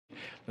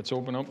Let's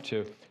open up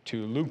to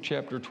Luke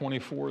chapter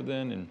 24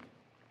 then, and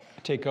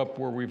take up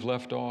where we've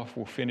left off.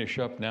 We'll finish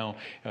up now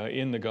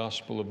in the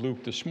Gospel of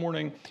Luke this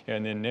morning,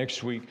 and then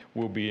next week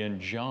we'll be in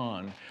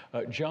John.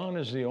 John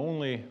is the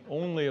only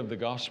of the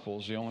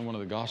Gospels, the only one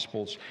of the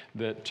Gospels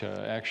that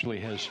actually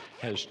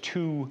has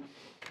two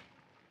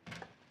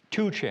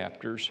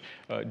chapters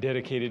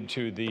dedicated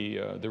to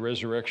the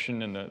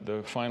resurrection and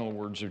the final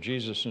words of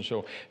Jesus. And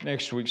so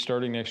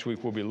starting next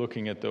week, we'll be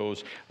looking at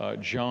those,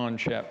 John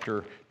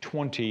chapter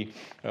 20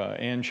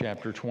 and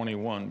chapter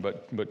 21.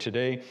 But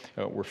today,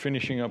 we're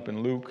finishing up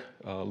in Luke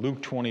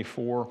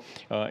 24.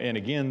 And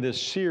again,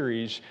 this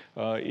series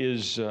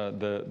is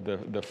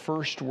the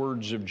first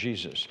words of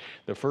Jesus.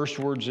 The first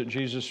words that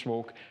Jesus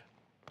spoke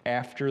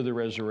after the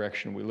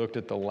resurrection. We looked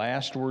at the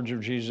last words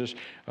of Jesus,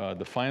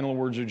 the final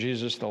words of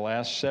Jesus. The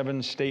last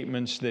 7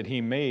 statements that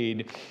he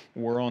made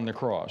were on the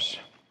cross.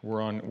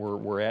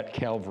 We're at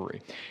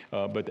Calvary.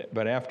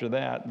 But after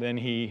that, then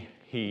he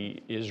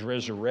is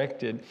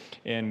resurrected,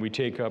 and we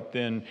take up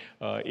then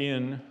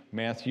in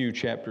Matthew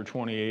chapter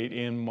 28,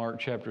 in Mark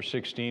chapter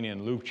 16,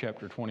 in Luke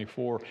chapter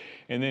 24,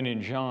 and then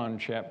in John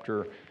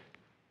chapter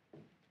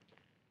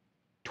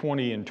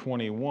 20 and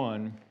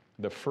 21,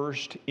 the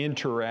first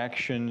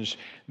interactions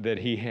that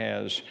he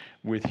has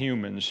with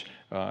humans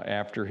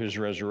after his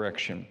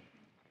resurrection.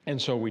 And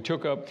so we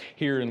took up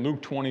here in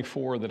Luke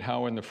 24 that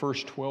how in the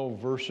first 12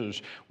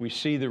 verses we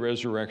see the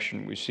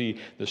resurrection. We see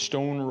the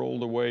stone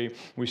rolled away.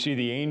 We see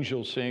the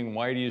angel saying,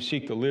 "Why do you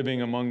seek the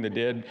living among the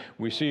dead?"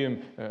 We see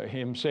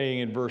him saying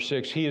in verse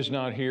 6, "He is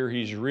not here,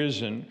 he's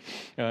risen."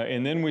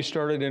 And then we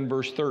started in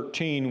verse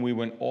 13. We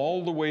went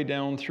all the way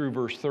down through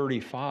verse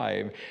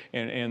 35,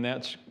 and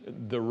that's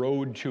the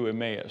road to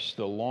Emmaus,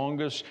 the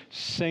longest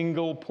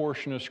single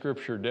portion of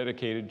Scripture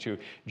dedicated to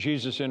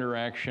Jesus'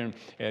 interaction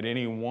at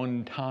any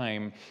one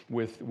time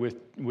with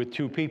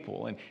two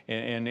people,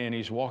 and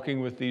he's walking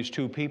with these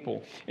two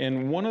people.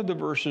 And one of the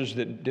verses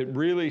that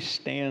really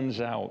stands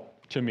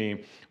out to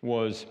me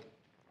was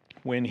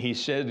when he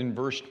said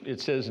it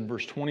says in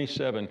verse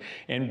 27,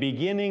 and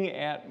beginning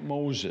at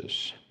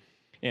Moses.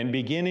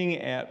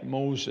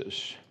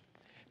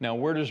 Now,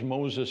 where does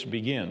Moses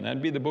begin?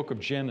 That'd be the book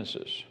of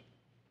Genesis.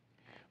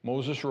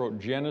 Moses wrote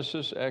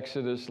Genesis,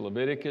 Exodus,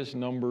 Leviticus,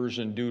 Numbers,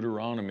 and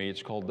Deuteronomy.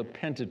 It's called the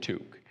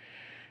Pentateuch.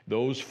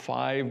 Those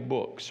 5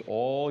 books,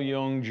 all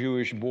young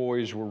Jewish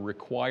boys were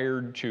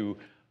required to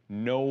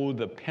know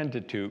the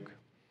Pentateuch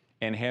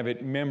and have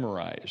it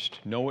memorized,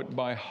 know it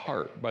by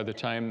heart by the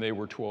time they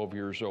were 12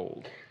 years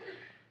old.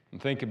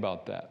 And think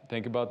about that.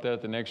 Think about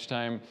that the next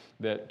time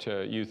that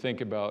you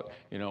think about,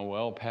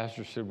 well,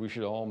 Pastor said we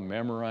should all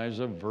memorize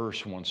a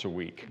verse once a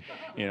week.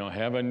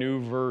 Have a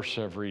new verse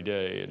every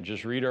day, and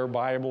just read our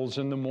Bibles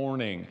in the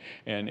morning,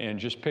 and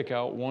just pick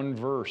out one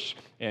verse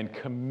and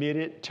commit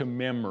it to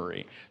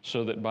memory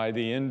so that by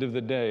the end of the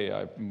day,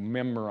 I've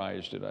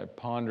memorized it, I've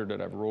pondered it,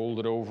 I've rolled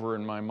it over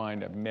in my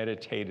mind, I've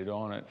meditated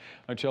on it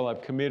until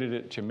I've committed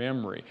it to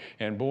memory.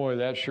 And boy,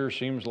 that sure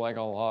seems like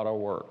a lot of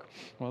work.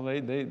 Well,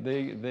 they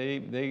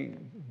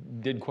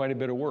did quite a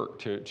bit of work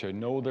to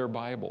know their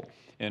Bible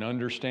and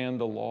understand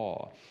the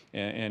law.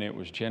 And it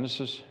was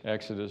Genesis,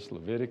 Exodus,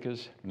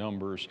 Leviticus,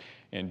 Numbers,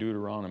 and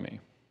Deuteronomy.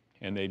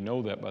 And they'd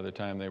know that by the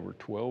time they were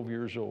 12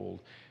 years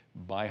old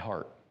by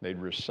heart. They'd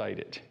recite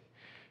it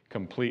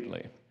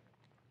completely.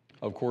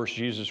 Of course,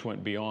 Jesus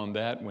went beyond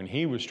that. When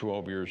he was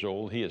 12 years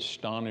old, he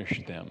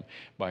astonished them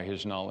by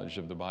his knowledge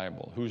of the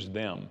Bible. Who's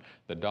them?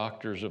 The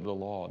doctors of the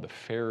law, the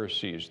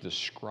Pharisees, the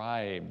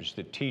scribes,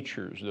 the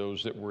teachers,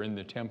 those that were in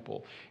the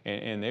temple.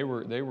 And they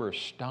were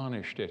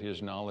astonished at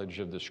his knowledge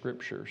of the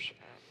Scriptures.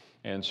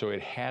 And so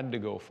it had to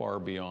go far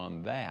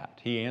beyond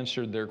that. He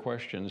answered their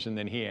questions, and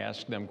then he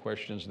asked them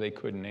questions they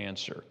couldn't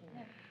answer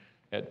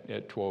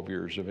at 12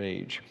 years of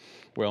age.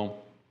 Well,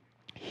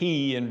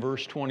 he, in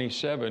verse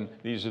 27,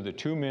 these are the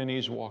 2 men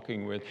he's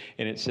walking with,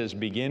 and it says,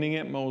 beginning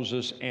at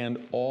Moses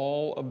and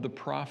all of the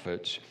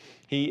prophets,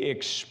 he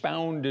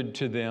expounded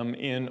to them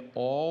in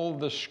all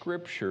the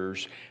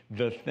Scriptures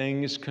the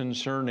things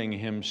concerning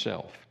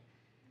himself.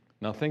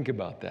 Now think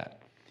about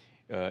that.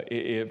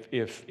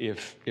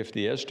 If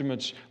the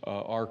estimates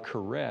are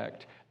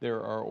correct,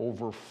 there are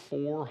over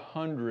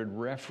 400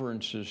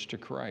 references to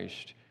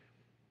Christ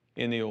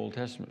in the Old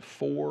Testament,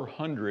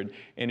 400,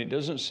 and it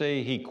doesn't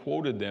say he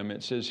quoted them,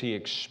 it says he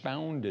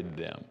expounded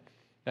them.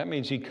 That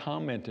means he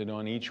commented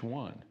on each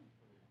one.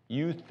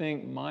 You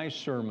think my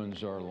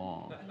sermons are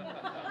long.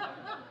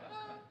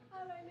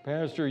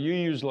 Pastor, you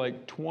use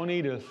like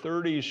 20 to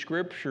 30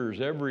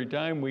 scriptures every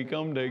time we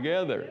come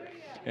together.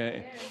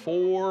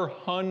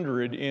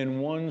 400 in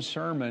one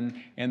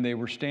sermon, and they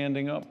were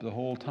standing up the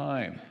whole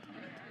time.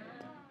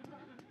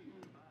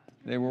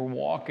 They were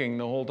walking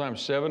the whole time,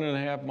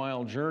 7.5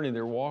 mile journey,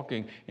 they're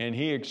walking, and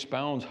he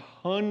expounds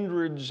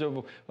hundreds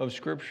of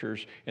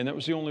scriptures, and that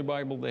was the only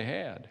Bible they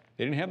had.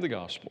 They didn't have the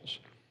Gospels.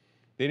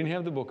 They didn't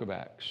have the book of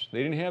Acts.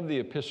 They didn't have the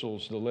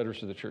epistles, the letters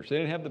to the church. They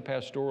didn't have the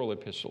pastoral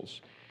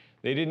epistles.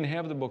 They didn't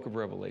have the book of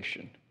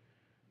Revelation.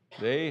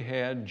 They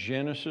had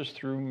Genesis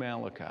through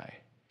Malachi.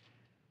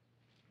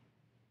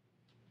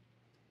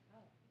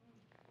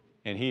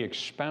 and he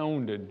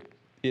expounded.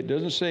 It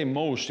doesn't say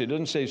most, it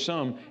doesn't say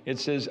some, it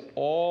says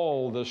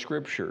all the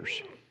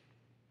scriptures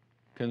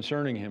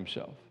concerning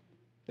himself.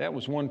 That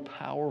was one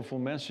powerful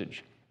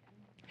message.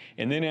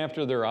 And then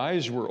after their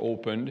eyes were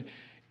opened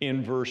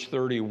in verse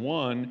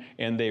 31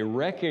 and they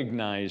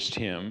recognized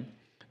him,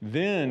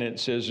 then it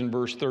says in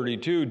verse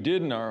 32,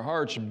 didn't our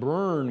hearts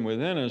burn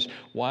within us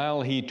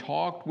while he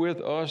talked with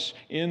us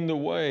in the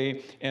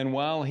way and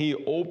while he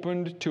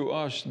opened to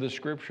us the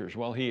scriptures,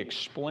 while he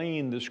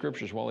explained the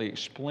scriptures, while he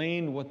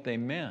explained what they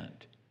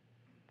meant.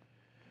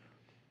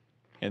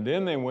 And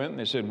then they went and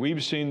they said,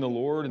 we've seen the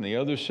Lord. And the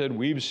others said,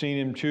 we've seen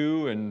him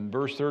too. And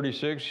verse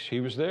 36, he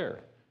was there.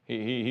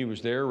 He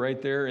was there,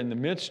 right there in the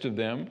midst of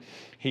them.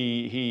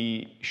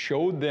 He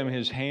showed them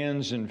his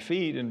hands and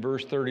feet. In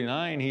verse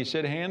 39, he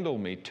said, handle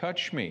me,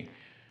 touch me.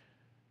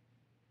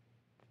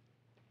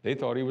 They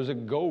thought he was a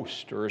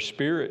ghost or a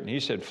spirit. And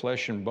he said,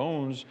 flesh and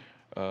bones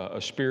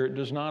a spirit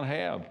does not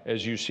have,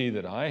 as you see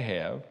that I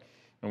have.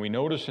 And we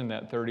notice in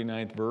that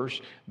 39th verse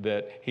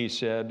that he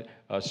said,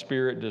 a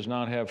spirit does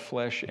not have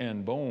flesh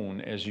and bone,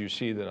 as you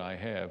see that I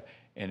have.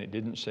 And it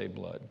didn't say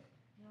blood.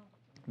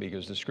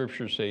 Because the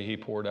scriptures say he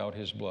poured out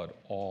his blood,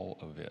 all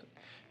of it.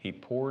 He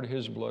poured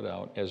his blood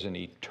out as an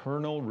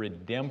eternal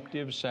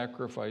redemptive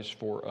sacrifice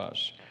for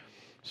us.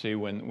 See,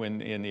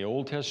 when in the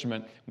Old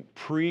Testament,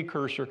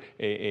 precursor,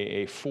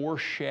 a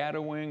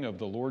foreshadowing of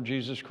the Lord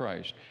Jesus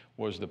Christ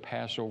was the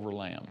Passover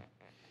lamb.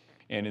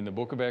 And in the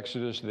book of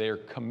Exodus, they're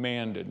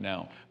commanded,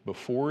 now,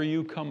 before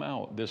you come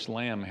out, this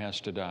lamb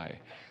has to die.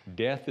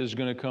 Death is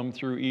going to come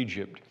through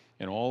Egypt,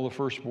 and all the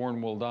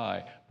firstborn will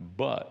die.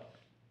 But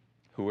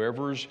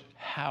whoever's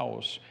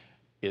house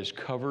is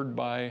covered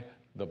by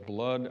the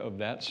blood of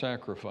that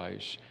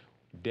sacrifice,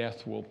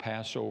 death will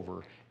pass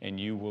over and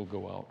you will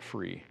go out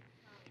free.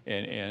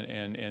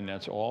 And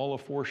that's all a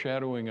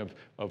foreshadowing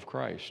of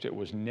Christ. It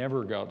was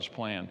never God's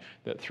plan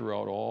that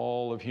throughout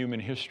all of human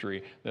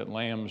history that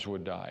lambs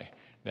would die.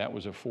 That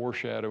was a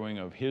foreshadowing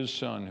of his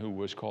son, who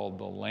was called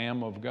the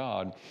Lamb of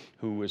God,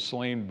 who was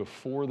slain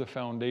before the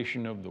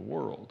foundation of the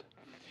world.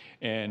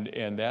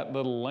 And that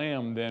little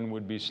lamb then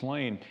would be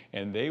slain,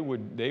 and they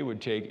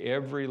would take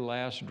every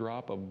last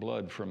drop of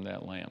blood from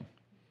that lamb.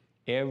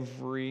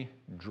 Every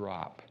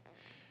drop.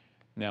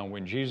 Now,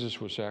 when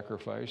Jesus was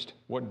sacrificed,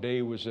 what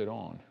day was it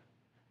on?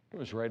 It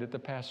was right at the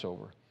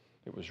Passover.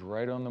 It was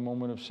right on the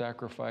moment of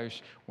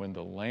sacrifice when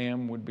the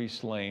lamb would be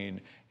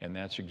slain, and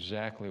that's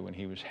exactly when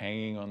he was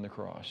hanging on the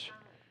cross.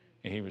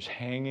 And he was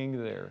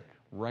hanging there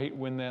right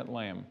when that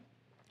lamb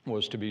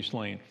was to be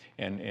slain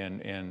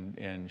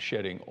and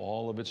shedding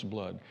all of its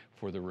blood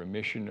for the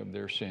remission of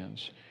their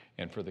sins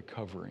and for the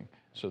covering,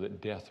 so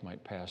that death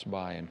might pass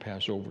by and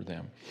pass over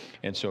them.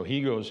 And so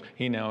he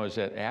now is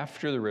at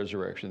after the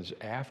resurrection,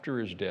 after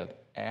his death,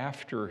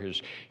 after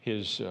his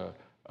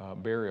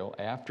burial,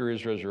 after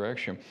his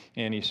resurrection.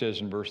 And he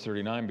says in verse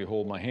 39,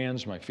 behold my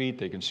hands, my feet,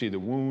 they can see the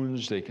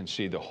wounds, they can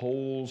see the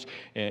holes.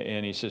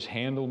 And he says,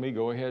 handle me,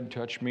 go ahead,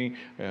 touch me.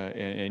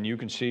 And you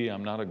can see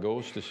I'm not a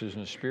ghost, this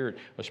isn't a spirit.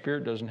 A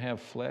spirit doesn't have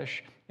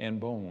flesh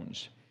and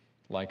bones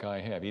like I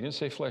have. He didn't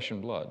say flesh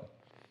and blood.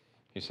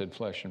 He said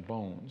flesh and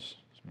bones.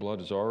 Blood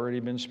has already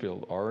been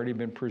spilled, already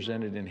been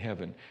presented in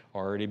heaven,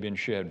 already been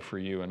shed for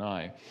you and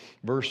I.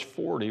 Verse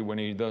 40, when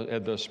he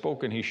had thus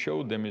spoken, he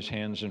showed them his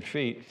hands and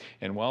feet.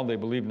 And while they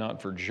believed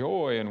not for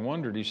joy and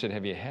wondered, he said,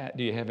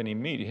 do you have any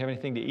meat? Do you have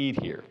anything to eat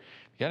here?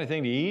 You got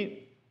anything to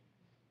eat?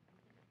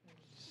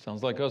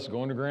 Sounds like us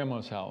going to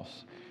Grandma's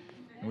house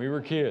when we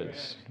were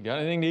kids. You got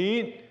anything to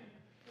eat?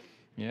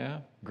 Yeah,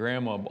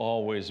 Grandma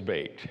always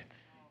baked.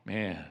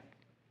 Man,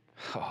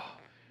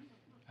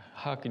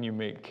 how can you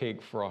make cake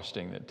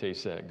frosting that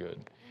tastes that good?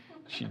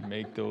 She'd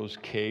make those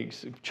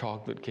cakes,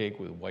 chocolate cake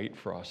with white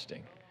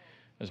frosting.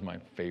 That's my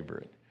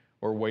favorite.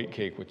 Or white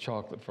cake with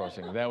chocolate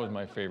frosting. That was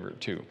my favorite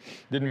too.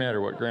 Didn't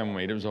matter what Grandma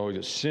made. It was always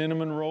just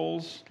cinnamon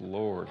rolls.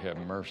 Lord have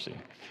mercy.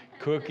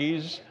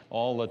 Cookies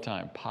all the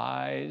time.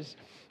 Pies.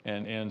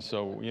 And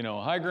so,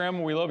 hi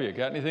Grandma, we love you.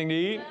 Got anything to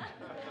eat?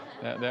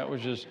 That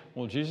was just,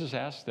 well, Jesus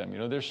asked them.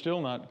 They're still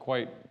not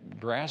quite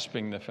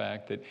grasping the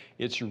fact that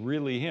it's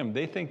really him.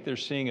 They think they're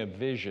seeing a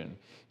vision.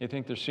 They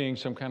think they're seeing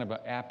some kind of an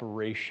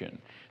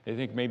apparition. They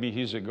think maybe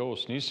he's a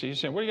ghost. And he's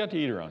saying, what do you got to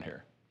eat around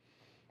here?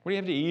 What do you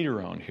have to eat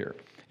around here?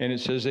 And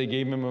it says they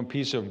gave him a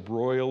piece of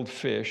broiled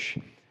fish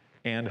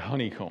and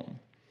honeycomb.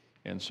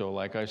 And so,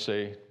 like I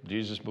say,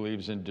 Jesus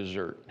believes in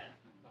dessert.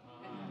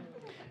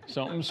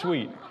 Something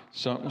sweet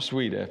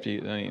after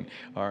you eat.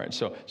 All right,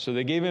 so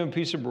they gave him a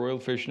piece of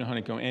broiled fish and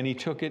honeycomb, and he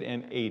took it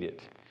and ate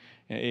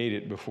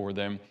it before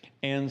them,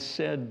 and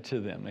said to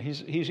them. Now,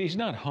 he's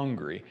not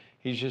hungry.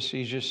 He's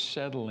just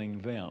settling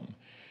them,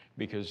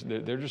 because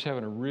they're just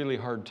having a really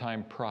hard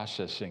time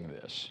processing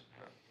this.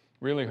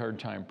 Really hard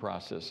time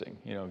processing.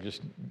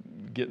 Just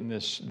getting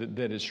this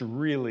that it's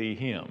really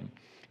him.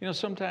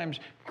 Sometimes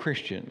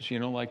Christians,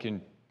 like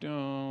in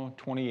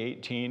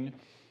 2018,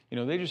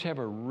 they just have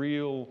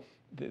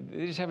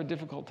they just have a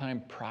difficult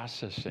time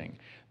processing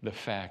the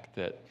fact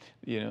that,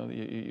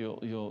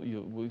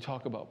 we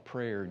talk about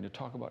prayer and you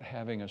talk about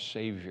having a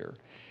Savior.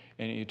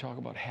 and you talk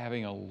about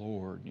having a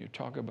Lord, and you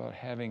talk about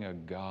having a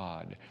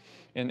God,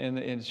 and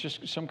it's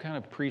just some kind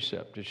of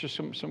precept. It's just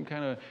some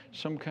kind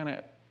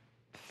of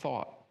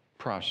thought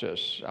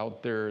process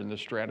out there in the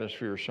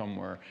stratosphere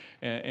somewhere.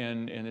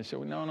 And they say,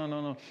 well,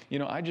 no. You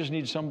know, I just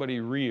need somebody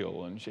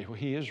real. And you say, well,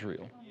 he is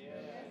real.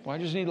 Well, I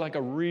just need like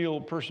a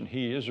real person.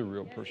 He is a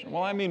real person.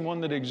 Well, I mean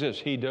one that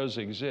exists. He does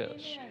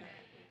exist.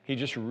 He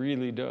just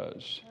really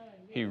does.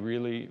 He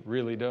really,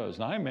 really does.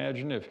 And I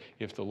imagine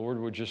if the Lord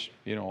would just,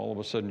 you know, all of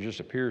a sudden just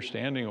appear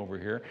standing over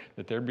here,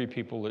 that there'd be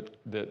people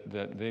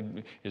that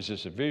they'd, is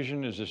this a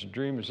vision? Is this a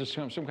dream? Is this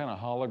some kind of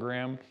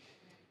hologram?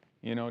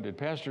 You know, did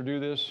Pastor do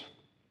this?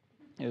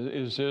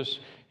 Is this,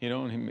 you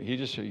know, and he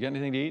just said, you got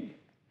anything to eat?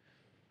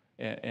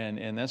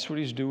 And that's what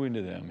he's doing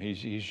to them.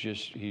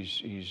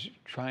 He's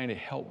trying to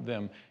help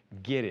them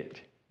get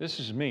it. This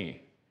is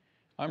me.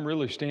 I'm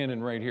really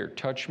standing right here.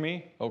 Touch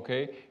me,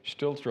 okay?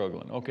 Still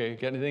struggling. Okay,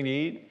 got anything to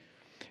eat?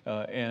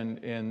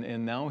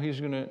 And now he's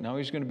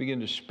gonna begin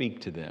to speak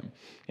to them.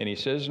 And he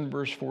says in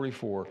verse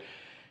 44,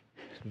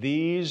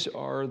 these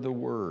are the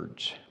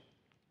words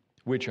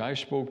which I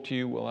spoke to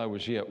you while I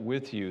was yet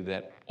with you,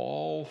 that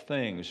all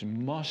things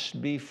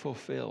must be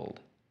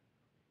fulfilled,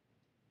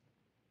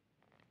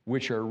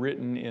 which are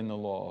written in the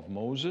law of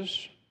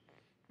Moses,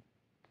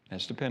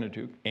 that's the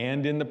Pentateuch,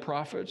 and in the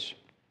prophets,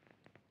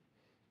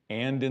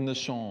 and in the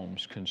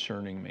Psalms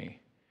concerning me.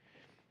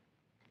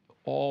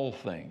 All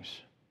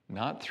things,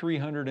 not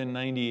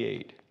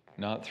 398,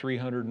 not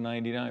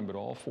 399, but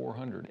all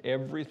 400.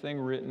 Everything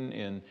written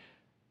in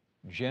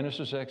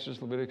Genesis, Exodus,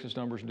 Leviticus,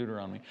 Numbers, and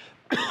Deuteronomy.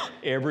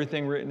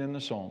 Everything written in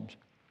the Psalms,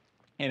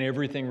 and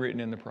everything written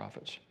in the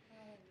prophets.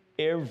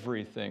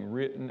 Everything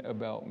written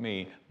about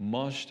me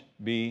must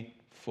be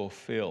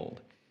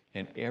fulfilled.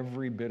 And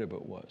every bit of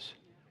it was.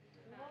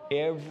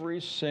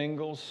 Every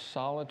single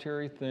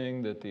solitary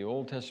thing that the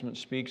Old Testament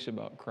speaks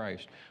about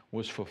Christ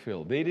was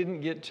fulfilled. They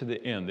didn't get to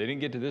the end. They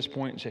didn't get to this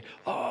point and say,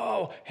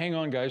 oh, hang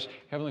on, guys.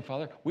 Heavenly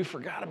Father, we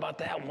forgot about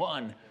that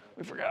one.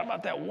 We forgot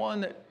about that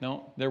one that...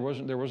 No, there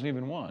wasn't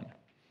even one.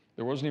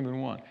 There wasn't even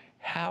one.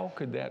 How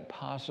could that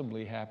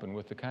possibly happen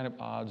with the kind of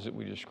odds that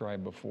we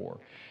described before?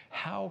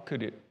 How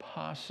could it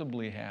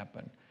possibly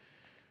happen?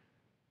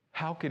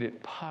 How could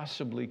it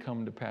possibly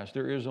come to pass?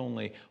 There is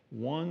only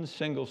one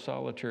single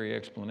solitary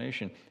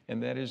explanation,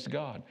 and that is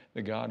God.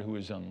 The God who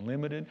is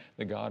unlimited,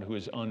 the God who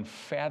is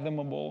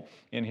unfathomable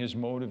in his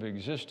mode of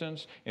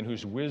existence, and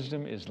whose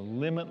wisdom is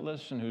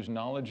limitless, and whose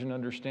knowledge and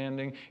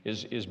understanding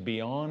is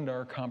beyond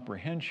our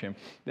comprehension,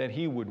 that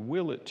he would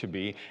will it to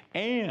be,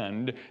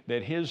 and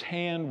that his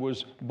hand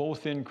was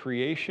both in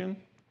creation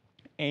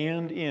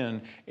and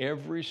in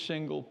every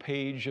single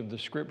page of the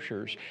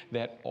Scriptures,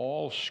 that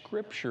all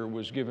Scripture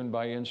was given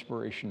by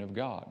inspiration of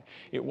God.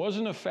 It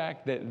wasn't a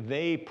fact that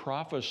they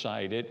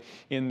prophesied it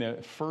in the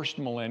first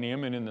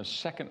millennium and in the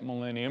second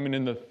millennium and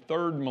in the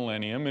third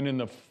millennium and in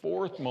the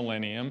fourth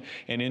millennium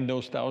and in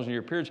those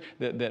 1,000-year periods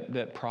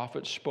that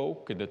prophets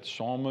spoke, that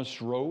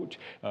psalmists wrote,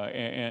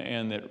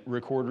 and that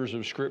recorders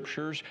of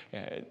Scriptures,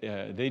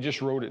 they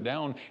just wrote it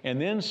down. And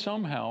then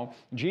somehow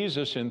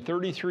Jesus in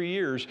 33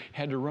 years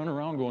had to run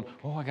around going,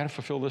 oh, I got to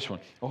fulfill this one.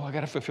 Oh, I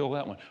got to fulfill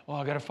that one. Oh,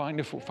 I got to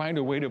find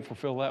a way to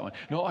fulfill that one.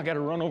 No, I got to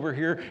run over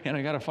here and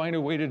I got to find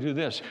a way to do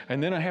this.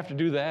 And then I have to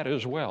do that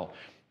as well.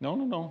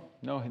 No.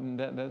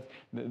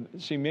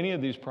 See, many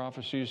of these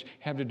prophecies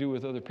have to do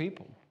with other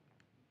people.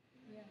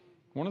 Yeah.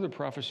 One of the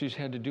prophecies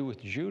had to do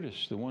with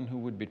Judas, the one who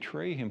would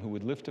betray him, who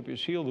would lift up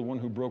his heel, the one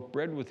who broke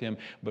bread with him,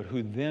 but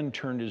who then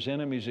turned his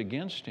enemies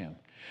against him.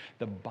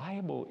 The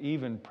Bible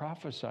even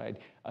prophesied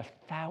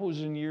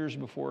 1,000 years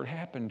before it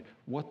happened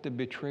what the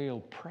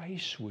betrayal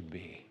price would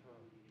be.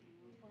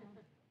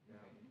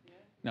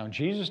 Now,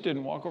 Jesus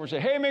didn't walk over and say,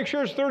 hey, make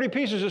sure it's 30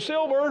 pieces of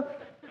silver.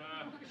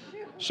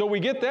 So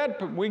we get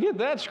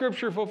that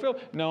scripture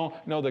fulfilled. No,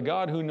 the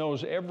God who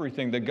knows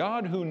everything, the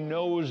God who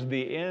knows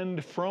the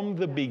end from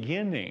the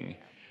beginning.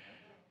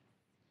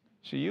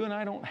 So you and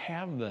I don't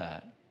have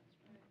that.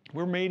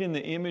 We're made in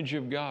the image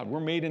of God. We're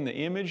made in the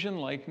image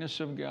and likeness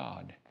of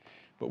God.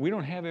 But we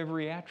don't have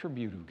every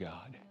attribute of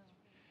God.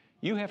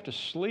 You have to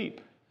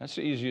sleep. That's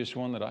the easiest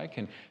one that I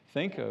can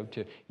think of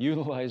to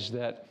utilize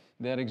that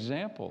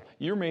example.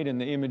 You're made in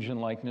the image and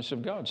likeness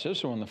of God. It says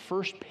so on the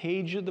first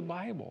page of the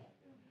Bible.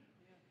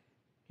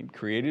 He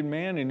created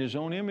man in his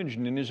own image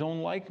and in his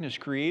own likeness.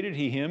 Created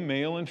he him,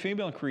 male and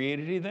female,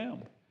 created he them.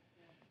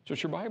 That's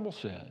what your Bible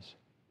says.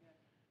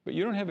 But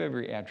you don't have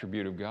every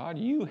attribute of God.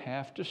 You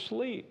have to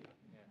sleep.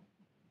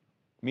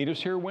 Meet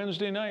us here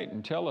Wednesday night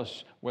and tell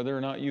us whether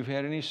or not you've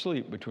had any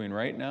sleep between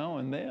right now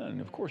and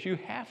then. Of course, you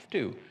have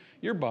to.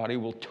 Your body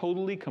will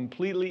totally,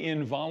 completely,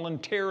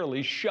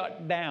 involuntarily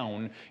shut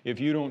down if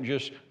you don't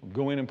just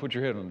go in and put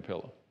your head on the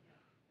pillow.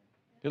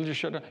 It'll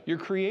just shut down. You're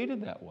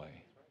created that way.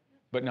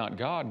 But not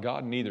God.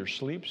 God neither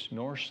sleeps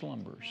nor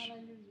slumbers.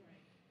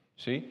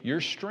 See, your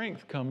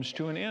strength comes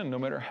to an end. No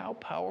matter how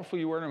powerful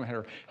you are, no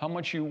matter how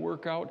much you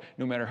work out,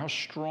 no matter how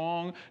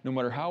strong, no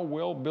matter how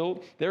well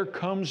built, there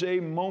comes a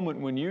moment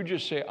when you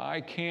just say,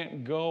 I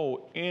can't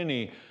go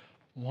any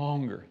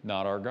longer.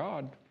 Not our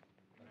God.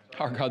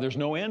 Our God, there's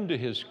no end to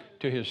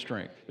his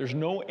strength. There's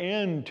no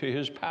end to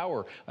his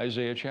power.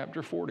 Isaiah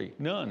chapter 40,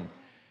 none.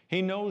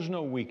 He knows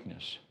no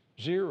weakness,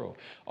 zero.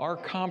 Our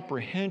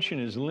comprehension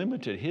is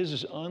limited. His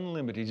is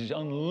unlimited. He's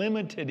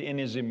unlimited in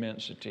his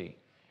immensity.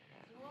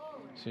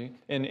 See?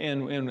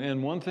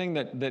 And one thing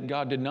that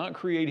God did not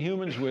create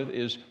humans with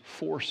is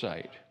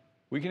foresight.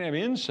 We can have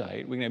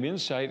insight. We can have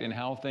insight in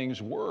how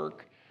things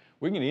work.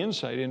 We can get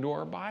insight into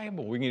our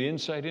Bible. We can get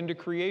insight into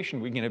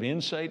creation. We can have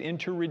insight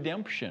into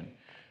redemption.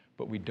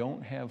 But we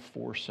don't have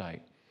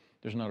foresight.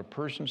 There's not a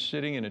person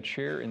sitting in a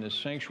chair in this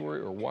sanctuary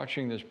or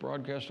watching this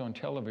broadcast on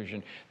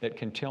television that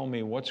can tell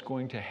me what's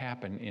going to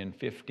happen in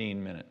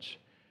 15 minutes.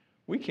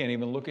 We can't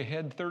even look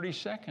ahead 30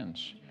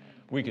 seconds.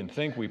 We can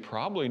think we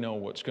probably know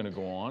what's going to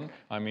go on.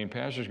 I mean,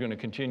 pastor's going to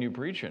continue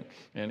preaching,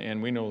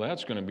 and we know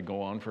that's going to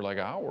go on for like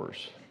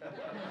hours.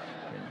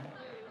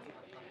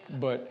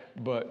 But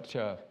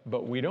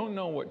we don't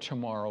know what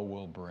tomorrow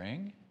will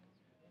bring.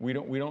 We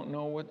don't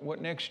know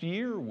what next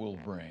year will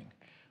bring.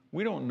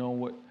 We don't know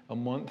what a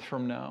month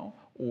from now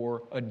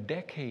or a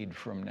decade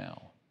from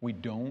now. We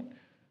don't,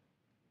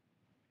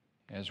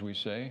 as we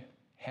say,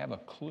 have a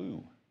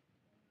clue.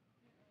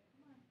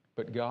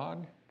 But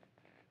God,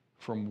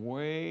 from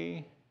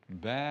way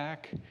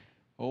back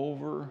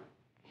over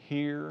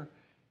here,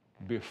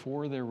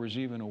 before there was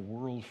even a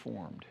world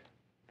formed,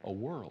 a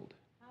world,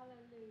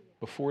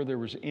 before there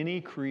was any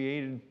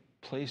created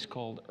place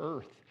called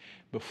earth,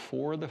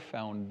 before the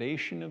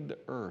foundation of the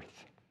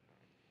earth,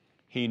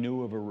 he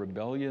knew of a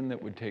rebellion that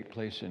would take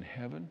place in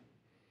heaven.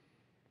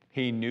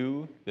 He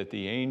knew that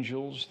the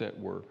angels that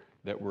were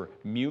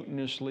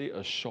mutinously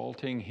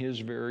assaulting his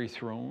very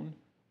throne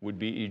would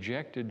be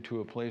ejected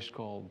to a place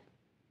called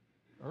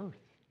earth.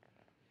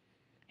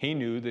 He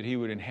knew that he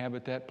would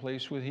inhabit that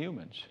place with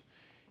humans.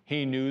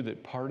 He knew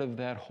that part of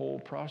that whole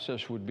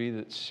process would be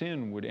that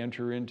sin would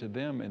enter into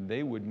them and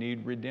they would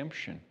need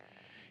redemption.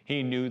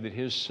 He knew that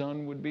his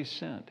son would be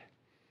sent.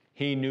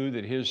 He knew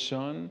that his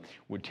son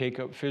would take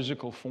up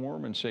physical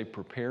form and say,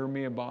 prepare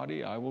me a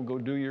body, I will go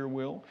do your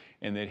will,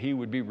 and that he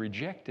would be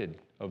rejected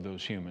of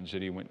those humans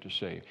that he went to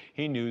save.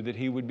 He knew that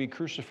he would be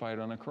crucified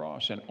on a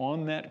cross, and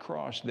on that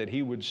cross that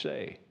he would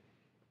say,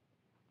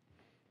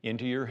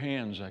 into your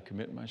hands I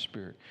commit my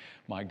spirit.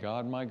 My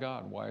God,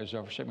 why hast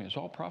thou forsaken me? It's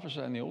all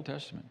prophesied in the Old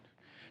Testament.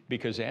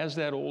 Because as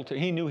that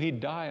he knew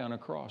he'd die on a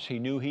cross. He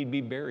knew he'd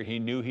be buried. He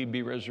knew he'd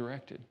be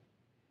resurrected.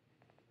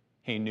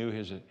 He knew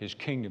his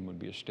kingdom would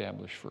be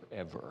established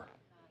forever.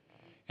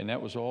 And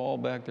that was all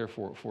back there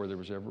before there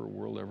was ever a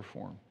world ever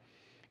formed.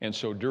 And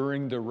so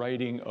during the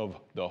writing of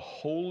the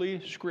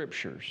Holy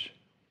Scriptures,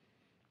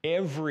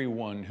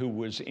 everyone who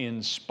was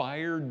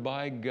inspired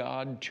by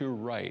God to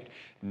write,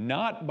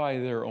 not by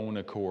their own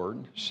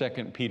accord, 2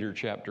 Peter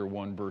chapter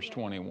 1, verse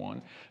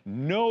 21,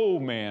 no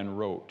man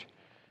wrote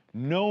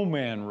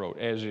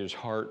as his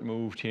heart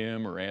moved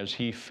him or as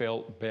he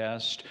felt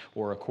best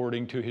or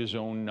according to his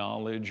own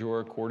knowledge or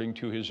according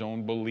to his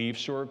own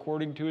beliefs or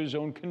according to his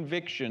own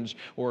convictions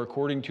or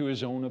according to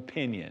his own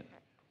opinion.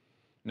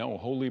 No,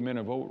 holy men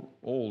of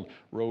old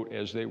wrote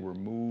as they were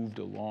moved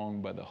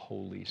along by the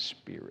Holy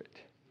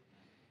Spirit.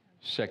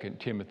 2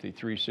 Timothy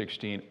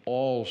 3:16,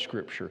 all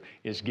Scripture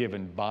is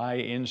given by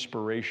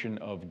inspiration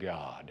of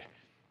God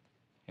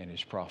and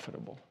is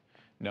profitable.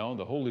 No,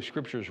 the Holy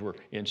Scriptures were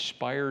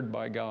inspired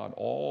by God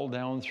all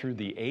down through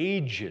the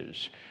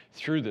ages,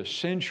 through the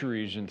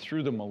centuries, and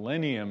through the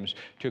millenniums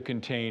to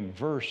contain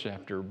verse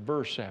after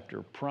verse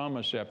after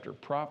promise after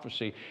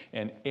prophecy,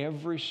 and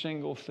every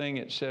single thing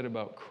it said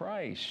about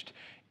Christ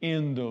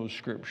in those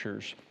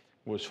Scriptures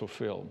was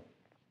fulfilled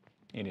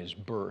in his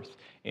birth,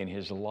 in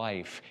his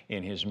life,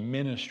 in his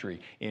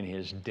ministry, in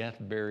his death,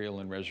 burial,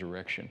 and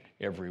resurrection,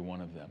 every one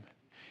of them.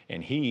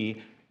 And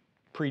he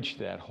preached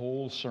that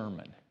whole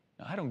sermon.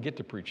 Now, I don't get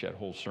to preach that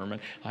whole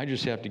sermon. I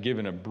just have to give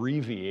an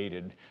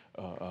abbreviated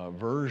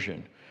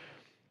version.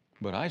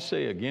 But I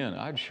say again,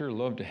 I'd sure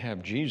love to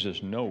have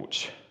Jesus'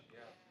 notes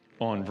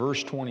on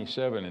verse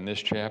 27 in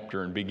this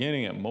chapter, and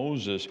beginning at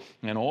Moses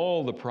and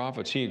all the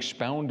prophets, he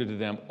expounded to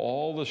them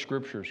all the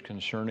Scriptures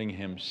concerning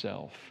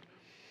himself.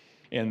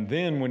 And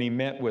then when he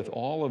met with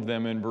all of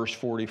them in verse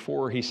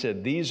 44, he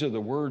said, these are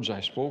the words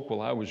I spoke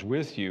while I was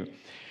with you,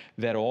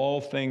 that all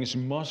things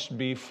must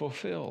be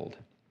fulfilled,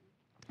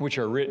 which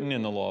are written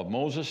in the law of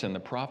Moses and the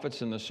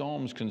prophets and the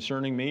Psalms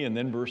concerning me. And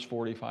then verse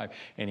 45,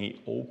 and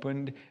he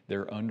opened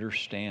their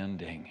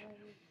understanding,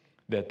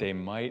 that they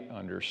might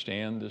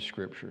understand the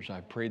Scriptures.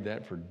 I prayed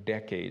that for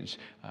decades.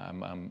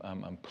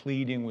 I'm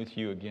pleading with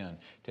you again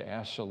to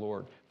ask the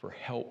Lord for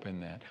help in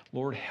that.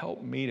 Lord,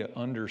 help me to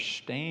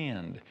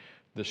understand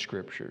the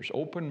Scriptures.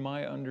 Open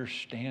my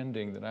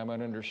understanding that I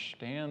might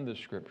understand the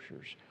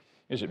Scriptures.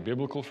 Is it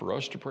biblical for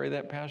us to pray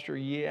that, Pastor?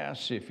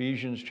 Yes.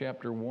 Ephesians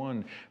chapter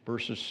 1,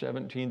 verses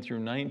 17 through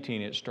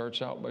 19, it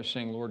starts out by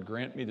saying, Lord,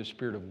 grant me the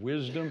spirit of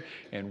wisdom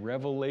and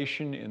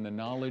revelation in the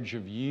knowledge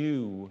of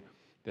you,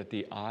 that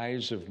the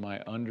eyes of my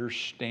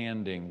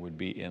understanding would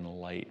be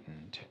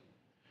enlightened.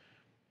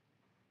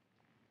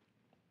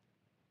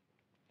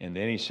 And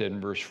then he said in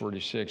verse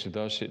 46,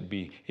 thus it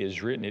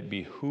is written, it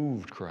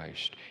behooved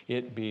Christ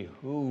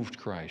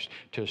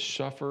to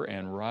suffer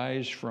and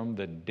rise from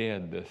the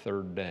dead the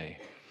third day.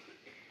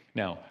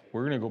 Now,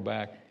 we're going to go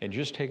back and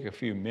just take a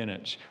few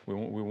minutes. We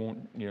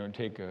won't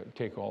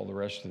take all the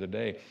rest of the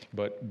day.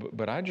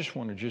 But I just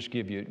want to just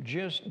give you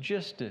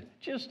just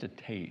a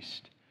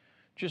taste.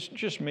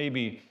 Just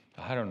maybe,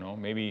 I don't know,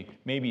 maybe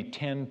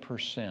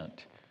 10%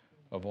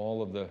 of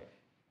all of the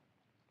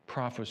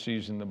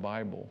prophecies in the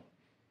Bible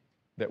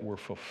that were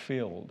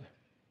fulfilled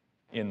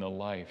in the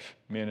life,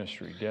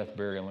 ministry, death,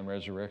 burial, and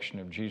resurrection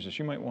of Jesus.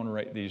 You might want to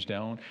write these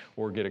down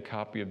or get a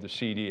copy of the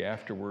CD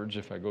afterwards.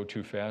 If I go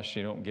too fast,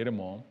 you don't get them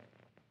all.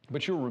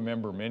 But you'll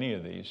remember many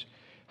of these.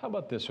 How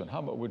about this one? How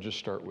about we'll just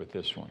start with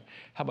this one?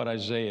 How about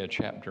Isaiah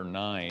chapter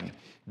 9,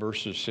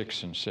 verses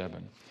 6 and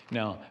 7?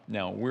 Now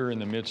we're in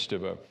the midst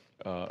of a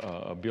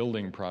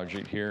building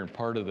project here, and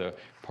part of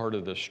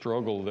the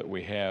struggle that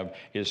we have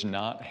is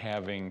not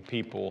having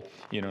people,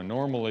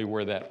 normally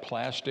where that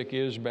plastic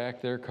is back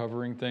there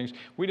covering things,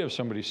 we'd have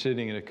somebody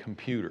sitting at a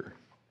computer,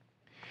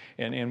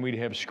 and we'd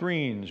have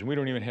screens. We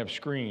don't even have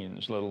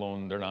screens, let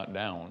alone they're not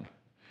down.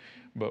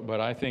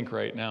 But I think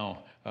right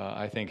now,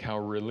 I think how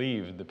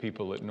relieved the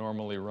people that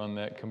normally run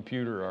that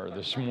computer are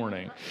this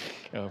morning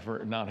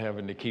for not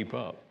having to keep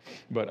up.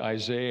 But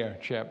Isaiah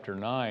chapter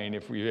 9,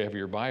 if you have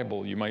your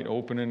Bible, you might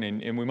open it,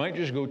 and we might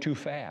just go too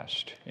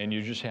fast. And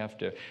you just have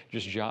to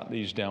just jot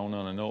these down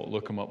on a note,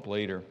 look them up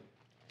later.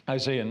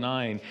 Isaiah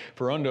 9,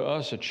 for unto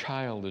us a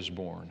child is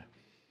born.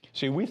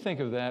 See, we think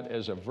of that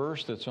as a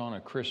verse that's on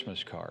a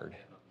Christmas card.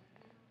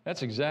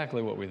 That's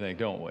exactly what we think,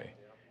 don't we?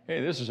 Hey,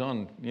 this is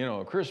on,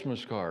 a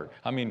Christmas card.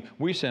 I mean,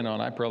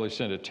 I probably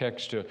sent a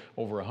text to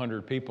over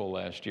 100 people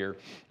last year,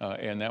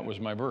 and that was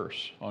my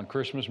verse. On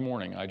Christmas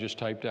morning, I just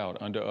typed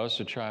out, unto us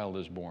a child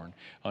is born,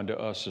 unto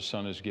us a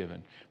son is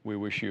given. We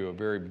wish you a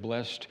very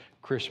blessed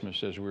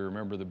Christmas as we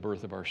remember the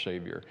birth of our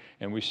Savior.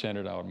 And we sent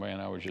it out.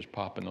 Man, I was just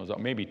popping those out.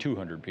 Maybe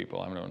 200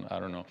 people. I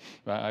don't know.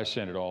 I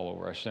sent it all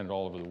over. I sent it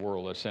all over the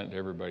world. I sent it to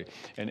everybody.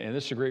 And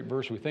this is a great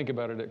verse. We think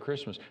about it at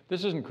Christmas.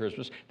 This isn't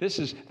Christmas. This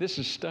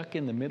is stuck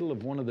in the middle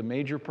of one of the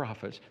major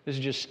prophets. This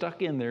is just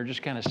stuck in there,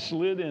 just kind of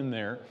slid in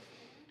there.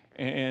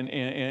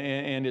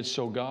 And it's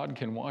so God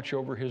can watch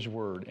over His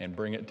word and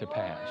bring it to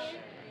pass.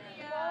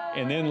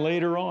 And then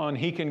later on,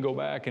 He can go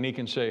back and He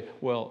can say,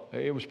 well,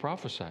 it was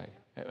prophesied.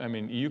 I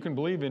mean, you can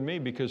believe in me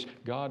because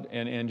God,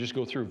 and just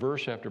go through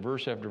verse after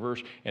verse after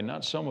verse, and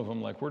not some of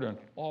them like we're doing,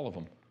 all of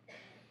them.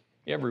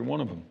 Every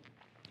one of them.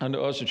 Unto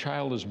us a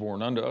child is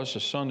born, unto us a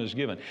son is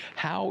given.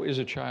 How is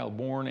a child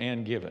born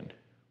and given?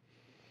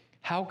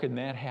 How can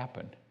that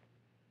happen?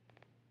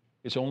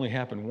 It's only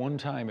happened one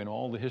time in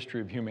all the history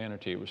of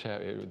humanity. It was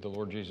the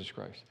Lord Jesus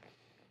Christ.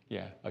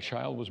 Yeah, a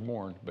child was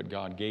born, but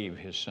God gave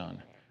His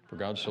Son. For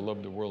God so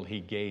loved the world,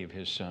 He gave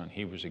His Son.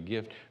 He was a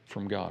gift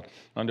from God.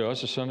 Unto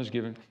us a son is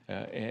given,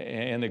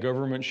 and the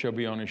government shall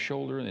be on His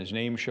shoulder, and His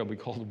name shall be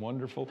called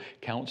Wonderful,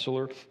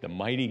 Counselor, the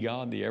Mighty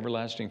God, the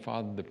Everlasting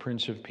Father, the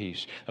Prince of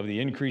Peace. Of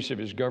the increase of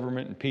His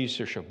government and peace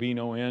there shall be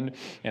no end.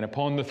 And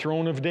upon the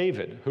throne of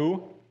David,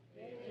 who?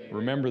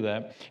 Remember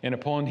that. And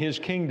upon His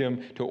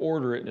kingdom to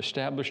order it and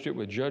established it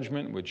with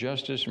judgment, with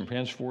justice, from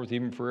henceforth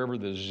even forever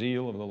the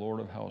zeal of the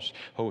Lord of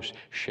hosts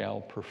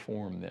shall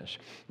perform this.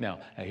 Now,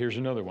 here's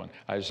another one.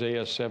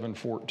 Isaiah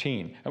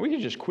 7:14. And we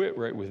could just quit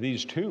right with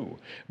these two.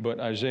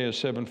 But Isaiah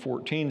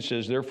 7:14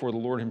 says, therefore the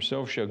Lord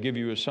Himself shall give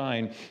you a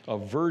sign, a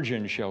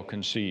virgin shall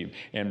conceive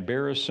and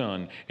bear a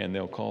son, and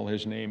they'll call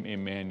His name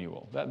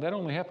Emmanuel. That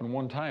only happened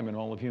one time in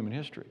all of human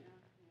history.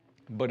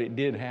 But it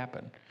did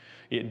happen.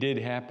 It did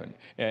happen.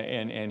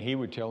 And He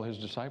would tell His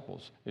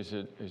disciples, He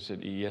said,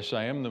 yes,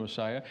 I am the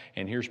Messiah,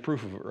 and here's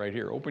proof of it right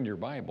here. Open your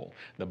Bible.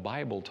 The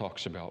Bible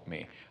talks about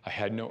me. I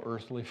had no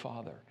earthly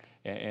father.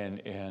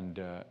 And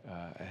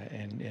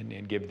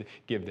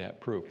give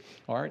that proof.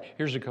 All right,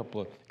 here's a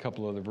couple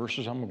other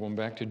verses. I'm going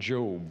back to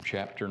Job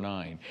chapter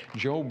 9.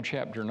 Job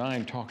chapter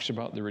 9 talks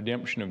about the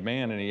redemption of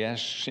man, and he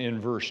asks in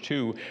verse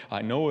 2,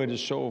 I know it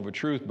is so of a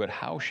truth, but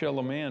how shall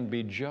a man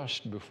be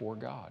just before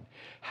God?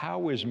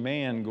 How is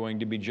man going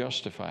to be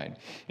justified?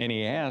 And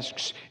he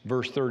asks,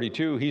 verse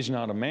 32, He's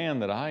not a man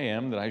that I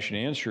am, that I should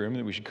answer him,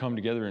 that we should come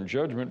together in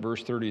judgment.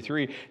 Verse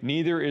 33,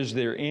 neither is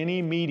there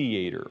any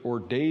mediator or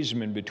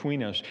daysman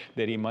between us,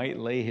 that He might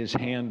lay His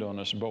hand on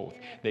us both.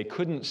 They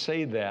couldn't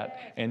say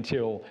that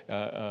until,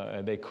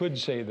 they could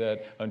say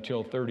that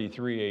until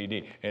 33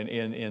 AD. And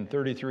in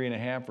 33 and a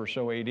half or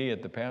so AD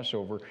at the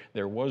Passover,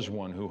 there was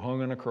one who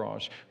hung on a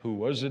cross, who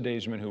was the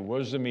daysman, who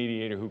was the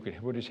mediator, who could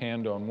put his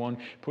hand on one,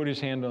 put his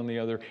hand on the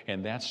other,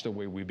 and that's the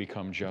way we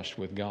become just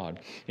with God.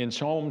 In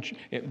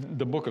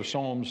the book of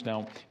Psalms,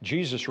 now,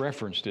 Jesus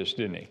referenced this,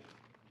 didn't He?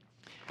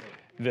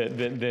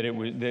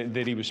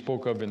 That He was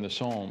spoke of in the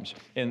Psalms,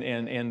 and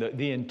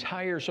the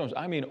entire Psalms.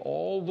 I mean,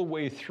 all the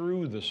way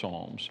through the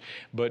Psalms.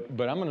 But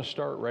I'm going to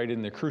start right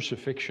in the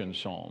crucifixion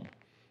Psalm.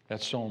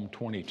 That's Psalm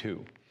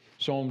 22.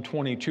 Psalm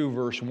 22,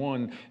 verse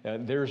 1,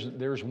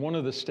 there's one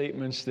of the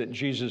statements that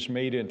Jesus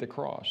made at the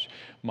cross.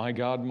 My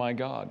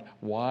God,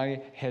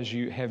 why have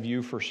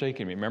you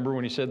forsaken me? Remember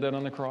when he said that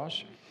on the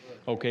cross?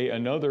 Okay,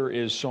 another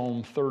is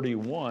Psalm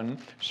 31,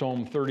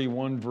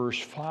 verse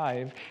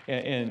 5,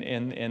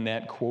 and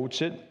that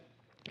quotes it.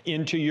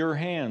 Into your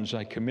hands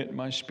I commit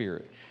my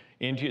spirit.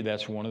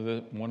 That's one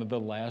of the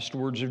last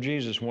words of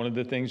Jesus, one of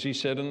the things he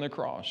said on the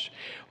cross.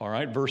 All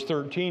right, verse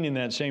 13 in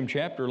that same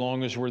chapter,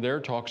 long as we're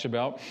there, talks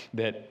about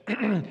that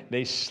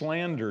they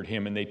slandered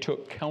him and they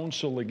took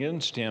counsel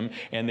against him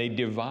and they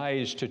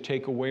devised to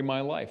take away my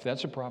life.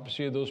 That's a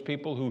prophecy of those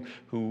people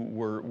who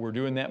were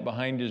doing that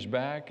behind his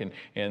back,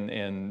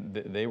 and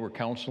they were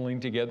counseling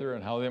together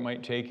on how they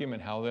might take him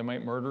and how they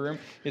might murder him.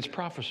 It's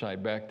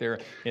prophesied back there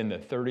in the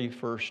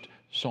 31st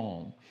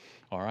Psalm.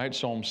 All right,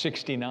 Psalm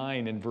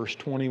 69 and verse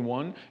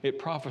 21, it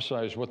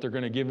prophesies what they're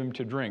going to give him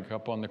to drink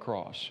up on the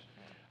cross.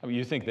 I mean,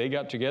 you think they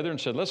got together and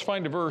said, let's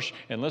find a verse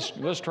and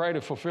let's try to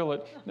fulfill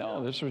it.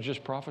 No, this was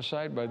just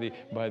prophesied by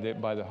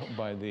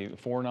the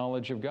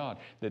foreknowledge of God,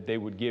 that they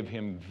would give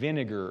him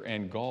vinegar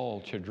and gall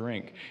to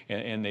drink,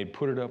 and they'd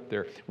put it up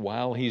there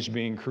while he's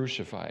being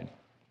crucified.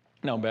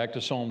 Now back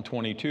to Psalm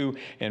 22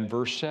 and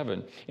verse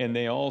 7. And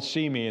they all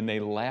see me and they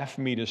laugh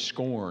me to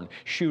scorn,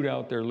 shoot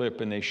out their lip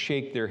and they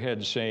shake their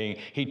heads, saying,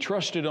 he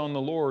trusted on the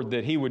Lord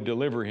that he would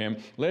deliver him.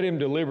 Let him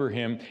deliver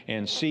him,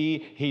 and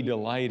see, he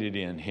delighted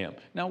in him.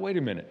 Now wait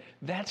a minute.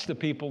 That's the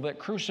people that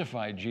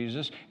crucified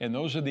Jesus, and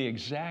those are the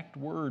exact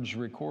words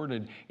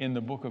recorded in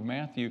the book of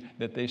Matthew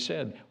that they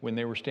said when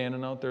they were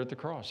standing out there at the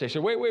cross. They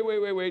said, wait,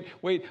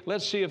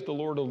 let's see if the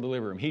Lord will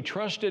deliver him. He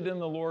trusted in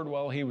the Lord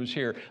while he was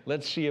here.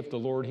 Let's see if the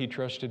Lord he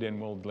trusted in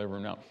will deliver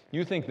him now.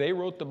 You think they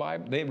wrote the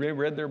Bible, they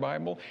read their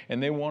Bible,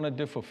 and they wanted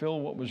to fulfill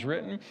what was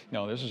written?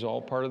 No, this is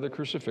all part of the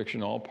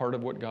crucifixion, all part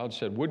of what God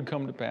said would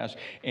come to pass,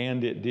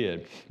 and it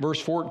did. Verse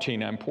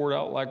 14, I'm poured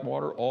out like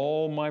water,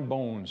 all my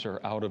bones are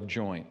out of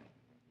joint.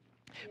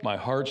 My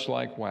heart's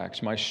like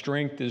wax. My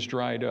strength is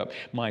dried up.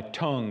 My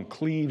tongue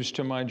cleaves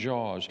to my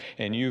jaws,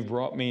 and you've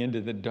brought me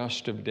into the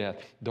dust of death.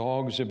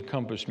 Dogs have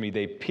compassed me.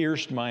 They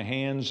pierced my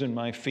hands and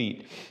my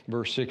feet.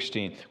 Verse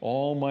 16,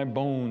 all my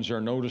bones are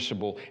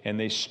noticeable, and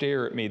they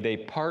stare at me. They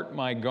part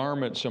my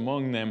garments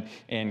among them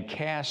and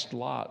cast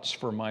lots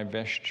for my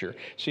vesture.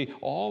 See,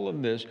 all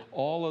of this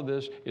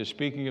is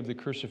speaking of the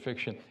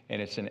crucifixion,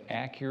 and it's an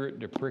accurate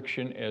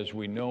depiction, as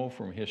we know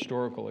from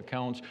historical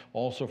accounts,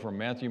 also from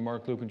Matthew,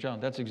 Mark, Luke, and John.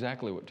 That's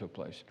exactly what took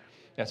place.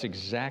 That's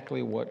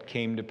exactly what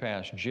came to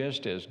pass,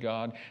 just as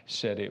God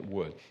said it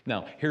would.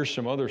 Now, here's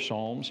some other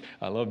Psalms.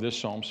 I love this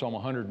Psalm, Psalm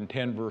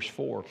 110, verse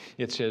 4.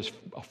 It says,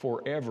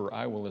 forever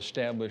I will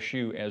establish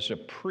you as a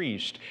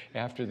priest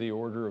after the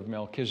order of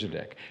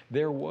Melchizedek.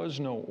 There was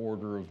no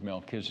order of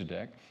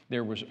Melchizedek.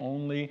 There was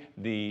only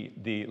the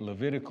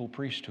Levitical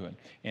priesthood.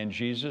 And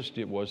Jesus,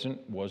 it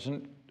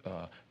wasn't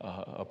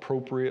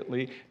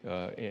appropriately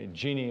in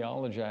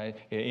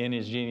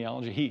his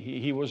genealogy,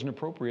 he wasn't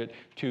appropriate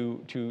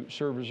to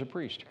serve as a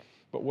priest.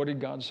 But what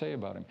did God say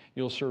about him?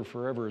 You'll serve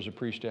forever as a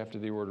priest after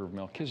the order of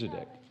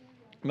Melchizedek.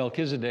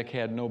 Melchizedek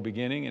had no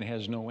beginning and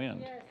has no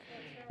end.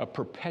 A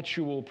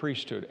perpetual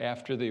priesthood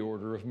after the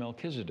order of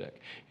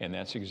Melchizedek. And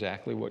that's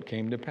exactly what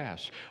came to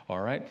pass. All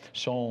right,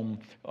 Psalm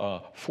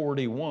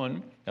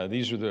 41,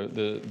 these are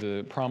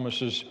the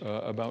promises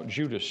about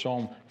Judas.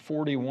 Psalm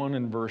 41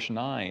 and verse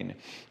 9,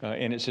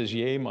 and it says,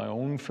 yea, my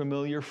own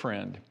familiar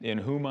friend, in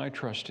whom I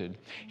trusted,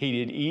 he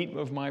did eat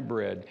of my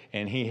bread,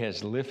 and he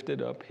has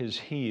lifted up his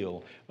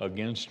heel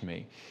against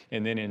me.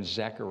 And then in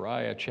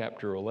Zechariah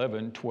chapter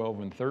 11, 12,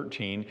 and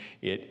 13,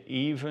 it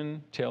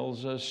even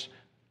tells us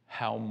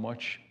how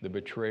much the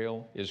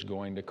betrayal is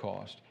going to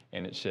cost.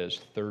 And it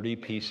says 30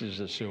 pieces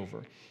of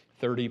silver.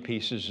 30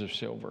 pieces of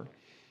silver.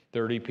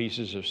 30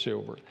 pieces of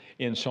silver.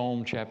 In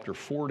Psalm chapter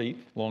 40,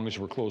 long as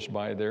we're close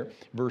by there,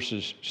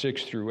 verses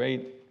 6 through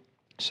 8,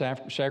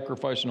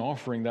 sacrifice and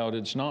offering thou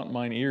didst not,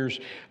 mine ears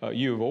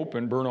you have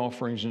opened, burnt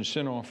offerings and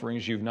sin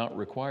offerings you've not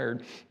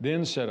required.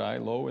 Then said I,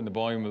 lo, in the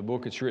volume of the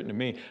book it's written to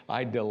me,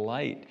 I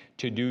delight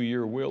to do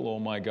your will, O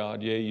my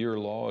God, yea, your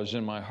law is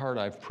in my heart.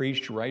 I've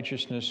preached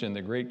righteousness in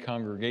the great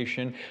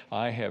congregation.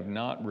 I have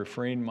not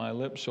refrained my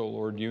lips, O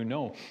Lord, you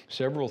know.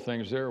 Several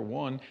things there.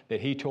 One, that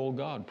he told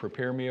God,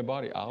 prepare me a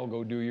body, I'll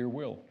go do your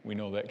will. We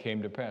know that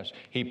came to pass.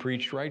 He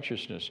preached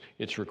righteousness.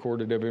 It's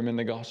recorded of him in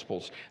the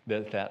Gospels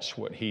that's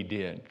what he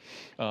did.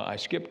 I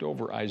skipped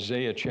over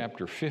Isaiah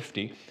chapter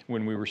 50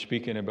 when we were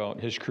speaking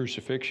about his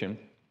crucifixion.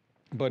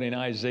 But in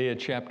Isaiah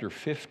chapter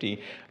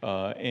 50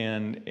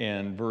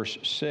 and verse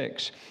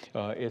 6,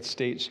 it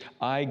states,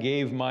 I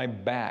gave my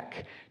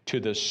back to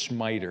the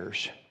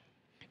smiters,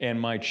 and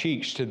my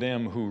cheeks to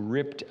them who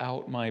ripped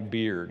out my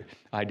beard.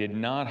 I did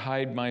not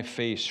hide my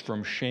face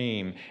from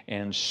shame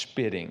and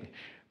spitting,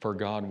 for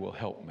God will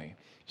help me.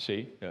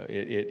 See,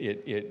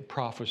 it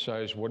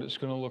prophesies what it's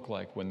going to look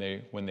like when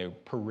they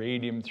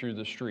parade him through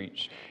the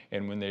streets,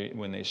 and when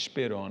they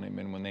spit on him,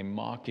 and when they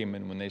mock him,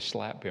 and when they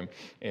slap him,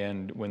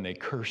 and when they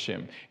curse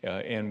him,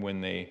 and when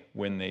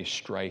they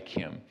strike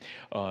him.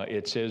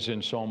 It says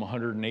in Psalm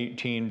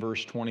 118,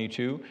 verse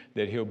 22,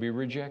 that he'll be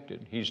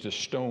rejected. He's the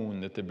stone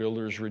that the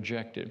builders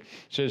rejected. It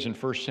says in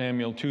 1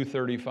 Samuel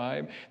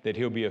 2:35 that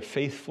he'll be a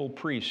faithful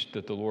priest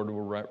that the Lord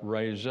will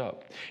raise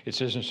up. It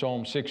says in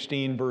Psalm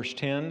 16, verse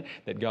 10,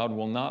 that God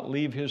will not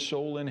leave his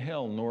soul in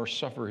hell, nor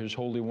suffer his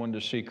Holy One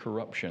to see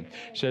corruption.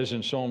 It says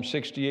in Psalm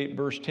 68,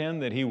 verse 10,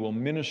 that he will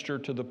minister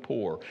to the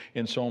poor.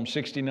 In Psalm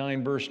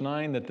 69, verse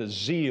 9, that the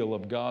zeal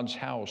of God's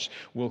house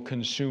will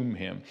consume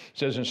him. It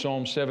says in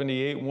Psalm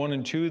 78, 1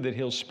 and 2, that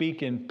he'll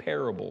speak in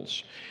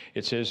parables.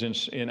 It says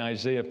in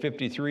Isaiah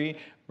 53,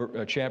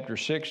 chapter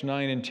 6,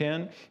 9, and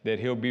 10, that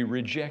he'll be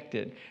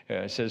rejected.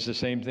 It says the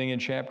same thing in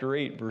chapter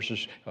 8,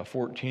 verses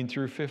 14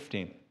 through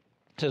 15.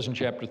 It says in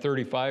chapter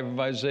 35 of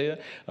Isaiah,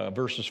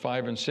 verses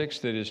 5 and 6,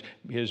 that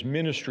his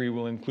ministry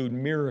will include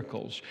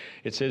miracles.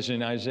 It says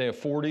in Isaiah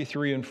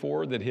 43 and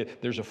 4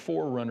 that there's a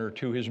forerunner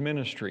to his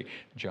ministry,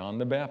 John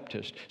the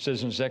Baptist. It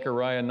says in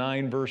Zechariah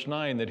 9, verse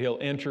 9, that he'll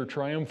enter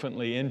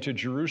triumphantly into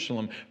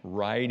Jerusalem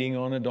riding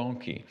on a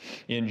donkey.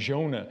 In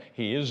Jonah,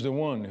 he is the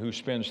one who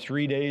spends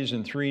 3 days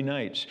and 3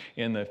 nights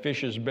in the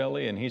fish's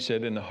belly, and he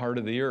said in the heart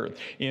of the earth.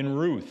 In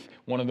Ruth,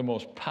 one of the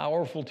most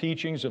powerful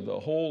teachings of the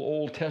whole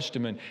Old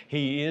Testament,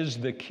 he is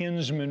the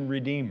kinsman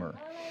redeemer.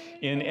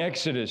 In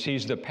Exodus,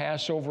 he's the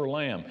Passover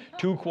lamb.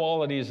 2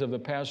 qualities of the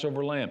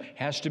Passover lamb.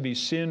 Has to be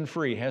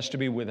sin-free, has to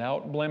be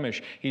without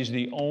blemish. He's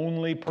the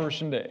only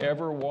person to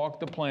ever walk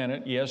the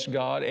planet, yes,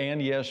 God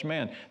and yes,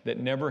 man, that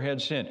never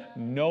had sin.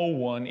 No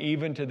one,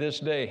 even to this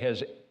day,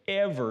 has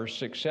ever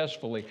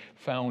successfully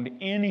found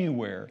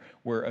anywhere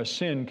where a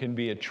sin can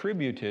be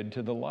attributed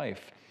to the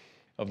life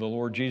of the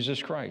Lord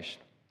Jesus Christ.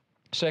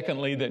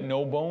 Secondly, that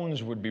no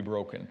bones would be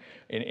broken.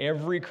 In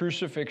every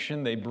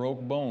crucifixion, they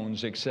broke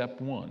bones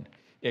except one.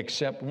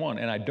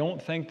 And I don't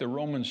think the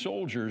Roman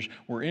soldiers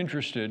were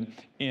interested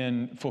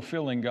in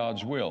fulfilling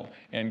God's will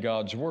and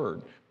God's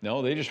word.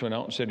 No, they just went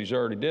out and said he's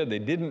already dead. They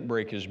didn't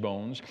break his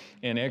bones.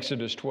 And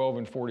Exodus 12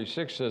 and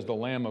 46 says the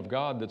Lamb of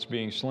God that's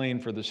being slain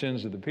for the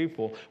sins of the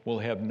people will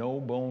have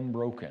no bone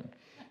broken.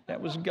 That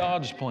was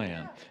God's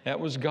plan. That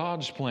was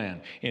God's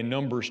plan. In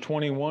Numbers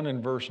 21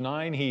 and verse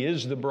 9, he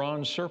is the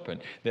bronze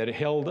serpent that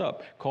held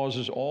up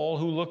causes all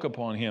who look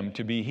upon him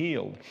to be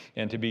healed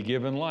and to be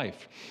given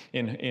life.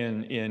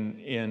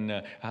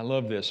 I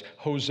love this,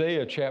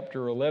 Hosea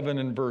chapter 11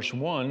 and verse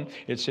 1,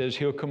 it says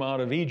he'll come out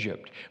of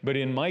Egypt. But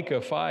in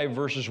Micah 5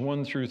 verses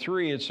 1 through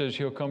 3, it says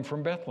he'll come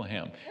from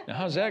Bethlehem. Now,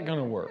 how's that going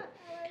to work?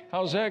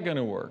 How's that going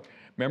to work?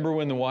 Remember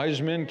when the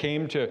wise men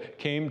came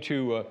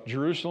to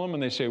Jerusalem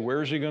and they say,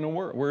 where's he going to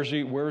work? Where's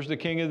the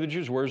King of the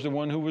Jews? Where's the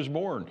one who was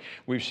born?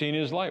 We've seen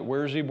his light.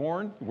 Where's he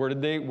born? What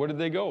did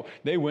they go?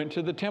 They went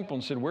to the temple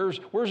and said, where's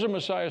the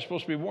Messiah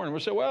supposed to be born? And we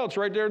said, well, it's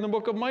right there in the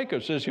book of Micah.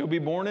 It says he'll be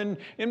born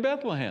in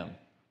Bethlehem.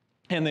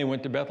 And they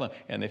went to Bethlehem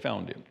and they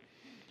found him.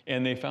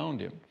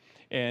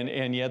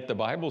 And yet the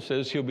Bible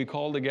says he'll be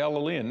called a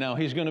Galilean. Now,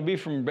 he's going to be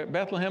from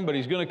Bethlehem, but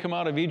he's going to come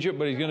out of Egypt,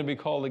 but he's going to be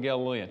called a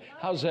Galilean.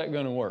 How's that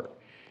going to work?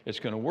 It's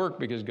going to work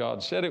because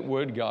God said it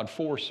would. God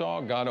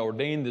foresaw, God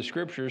ordained the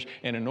scriptures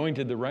and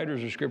anointed the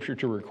writers of scripture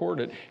to record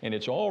it. And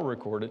it's all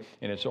recorded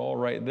and it's all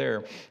right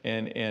there.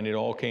 And it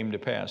all came to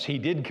pass. He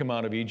did come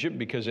out of Egypt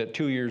because at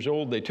 2 years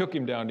old, they took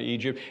him down to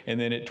Egypt. And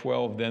then at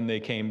 12, then they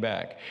came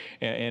back.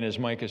 And as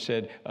Micah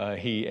said,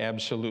 he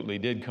absolutely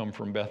did come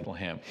from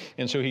Bethlehem.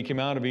 And so he came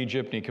out of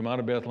Egypt and he came out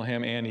of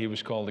Bethlehem and he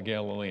was called a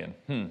Galilean.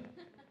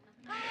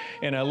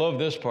 And I love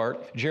this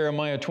part.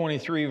 Jeremiah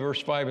 23,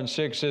 verse 5 and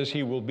 6 says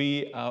he will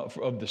be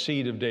of the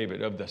seed of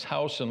David, of the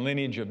house and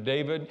lineage of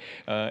David.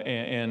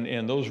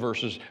 And those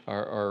verses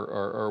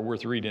are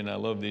worth reading. I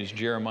love these.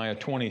 Jeremiah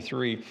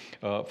 23,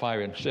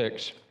 5 and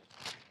 6.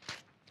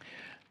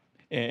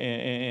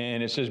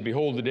 And it says,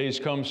 behold, the days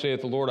come,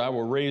 saith the Lord, I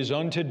will raise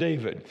unto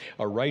David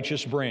a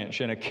righteous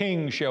branch, and a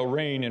king shall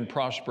reign and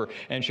prosper,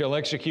 and shall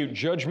execute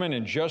judgment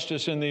and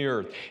justice in the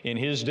earth. In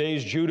his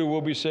days Judah will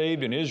be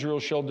saved, and Israel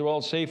shall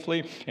dwell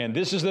safely. And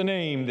this is the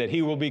name that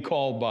he will be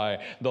called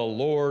by, the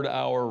Lord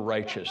our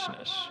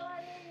righteousness.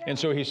 And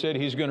so he said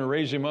he's going to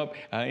raise him up,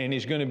 and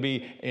he's going to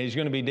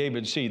be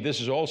David's seed. This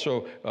is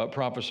also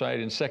prophesied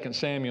in 2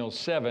 Samuel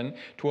 7,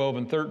 12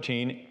 and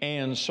 13,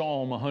 and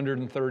Psalm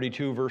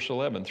 132, verse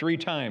 11. 3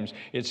 times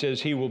it says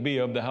he will be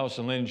of the house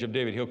and lineage of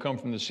David. He'll come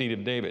from the seed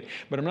of David.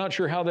 But I'm not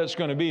sure how that's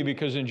going to be,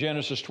 because in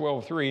Genesis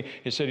 12:3,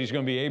 it said he's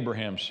going to be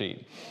Abraham's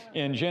seed.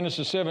 In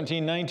Genesis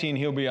 17:19,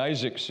 he'll be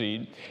Isaac's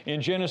seed.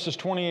 In Genesis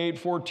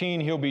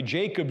 28:14, he'll be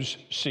Jacob's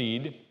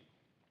seed.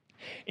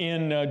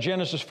 In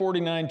Genesis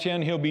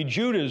 49:10, he'll be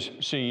Judah's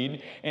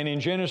seed. And in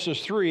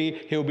Genesis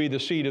 3, he'll be the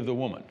seed of the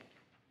woman.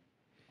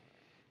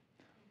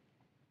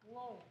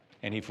 Whoa.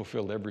 And he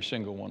fulfilled every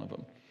single one of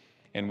them.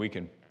 And we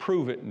can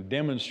prove it and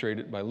demonstrate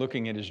it by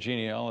looking at his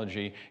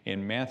genealogy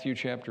in Matthew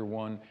chapter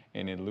 1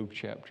 and in Luke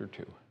chapter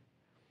 2.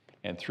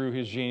 And through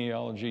his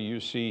genealogy,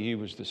 you see he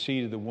was the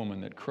seed of the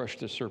woman that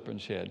crushed the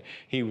serpent's head.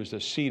 He was the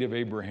seed of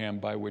Abraham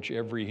by which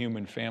every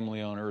human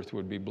family on earth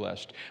would be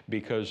blessed.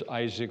 Because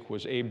Isaac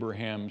was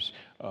Abraham's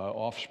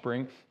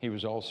offspring, he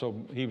was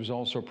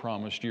also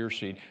promised your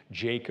seed.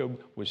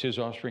 Jacob was his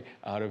offspring.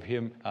 Out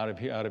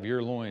of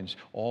your loins,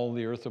 all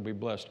the earth will be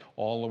blessed,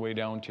 all the way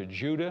down to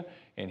Judah.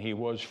 And he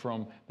was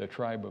from the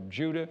tribe of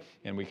Judah,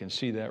 and we can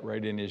see that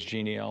right in his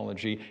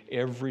genealogy.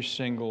 Every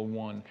single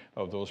one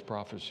of those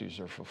prophecies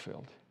are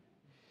fulfilled.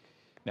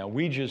 Now,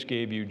 we just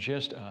gave you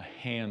just a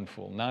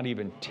handful, not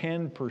even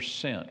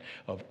 10%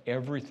 of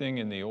everything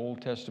in the Old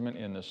Testament,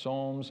 in the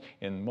Psalms,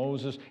 in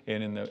Moses,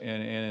 and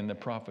in the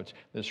prophets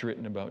that's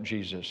written about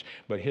Jesus.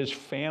 But his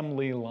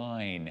family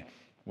line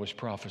was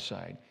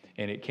prophesied,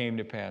 and it came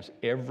to pass.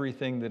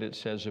 Everything that it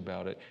says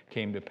about it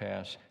came to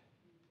pass,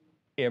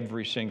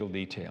 every single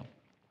detail.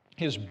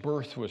 His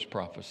birth was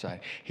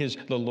prophesied.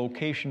 The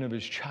location of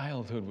his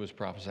childhood was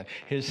prophesied.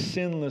 His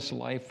sinless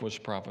life was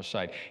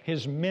prophesied.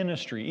 His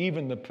ministry,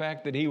 even the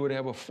fact that he would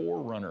have a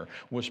forerunner,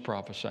 was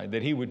prophesied.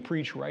 That he would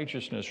preach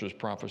righteousness was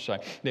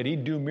prophesied. That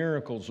he'd do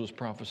miracles was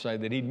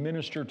prophesied. That he'd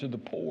minister to the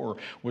poor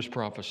was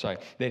prophesied.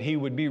 That he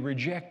would be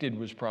rejected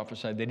was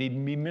prophesied. That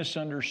he'd be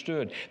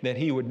misunderstood. That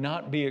he would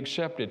not be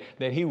accepted.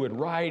 That he would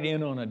ride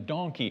in on a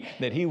donkey.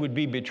 That he would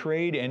be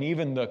betrayed, and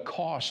even the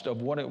cost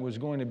of what it was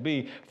going to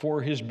be for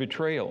his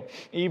betrayal.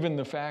 Even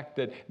the fact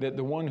that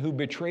the one who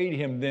betrayed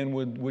him then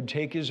would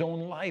take his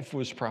own life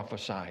was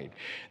prophesied.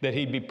 That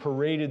he'd be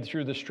paraded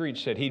through the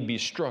streets, that he'd be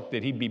struck,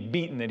 that he'd be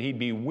beaten, that he'd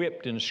be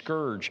whipped and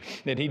scourged,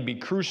 that he'd be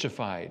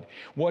crucified.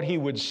 What he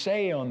would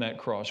say on that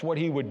cross, what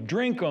he would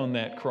drink on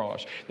that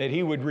cross, that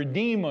he would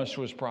redeem us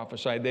was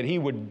prophesied, that he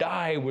would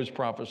die was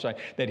prophesied,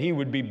 that he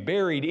would be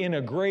buried in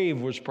a grave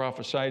was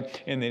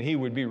prophesied, and that he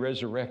would be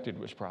resurrected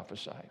was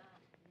prophesied.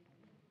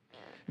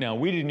 Now,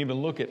 we didn't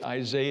even look at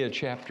Isaiah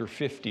chapter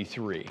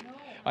 53.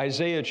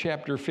 Isaiah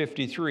chapter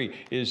 53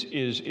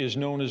 is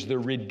known as the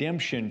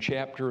redemption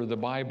chapter of the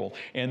Bible.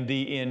 And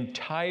the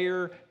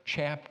entire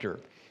chapter,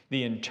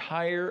 the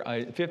entire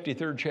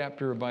 53rd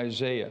chapter of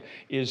Isaiah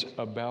is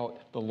about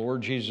the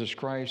Lord Jesus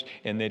Christ,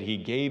 and that he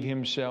gave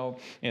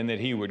himself, and that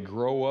he would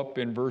grow up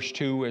in verse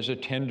 2 as a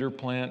tender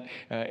plant,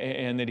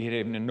 and that he'd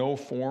have no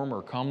form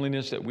or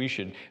comeliness that we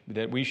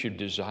should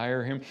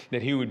desire him,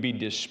 that he would be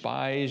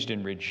despised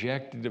and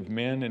rejected of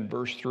men in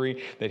verse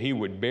 3, that he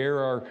would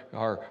bear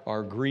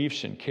our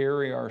griefs and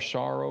carry our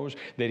sorrows,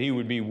 that he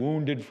would be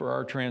wounded for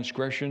our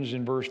transgressions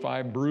in verse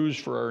 5,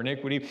 bruised for our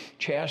iniquity,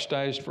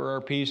 chastised for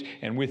our peace,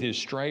 and with his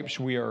stripes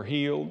we are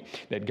healed,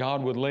 that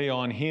God would lay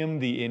on him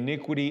the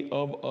iniquity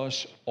of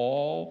us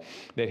all,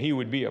 that he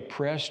would be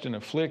oppressed and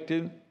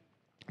afflicted,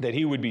 that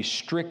he would be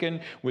stricken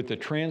with the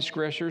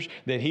transgressors,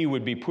 that he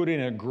would be put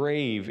in a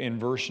grave in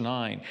verse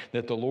 9,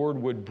 that the Lord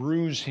would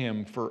bruise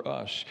him for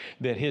us,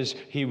 that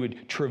he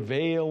would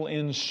travail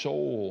in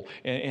soul,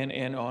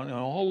 and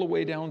all the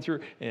way down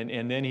through,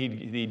 and then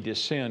he'd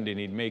descend and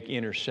he'd make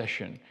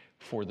intercession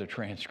for the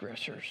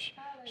transgressors.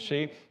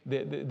 See,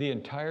 the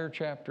entire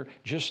chapter,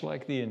 just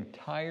like the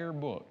entire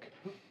book,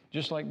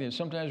 just like this.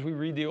 Sometimes we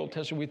read the Old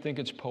Testament, we think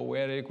it's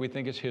poetic, we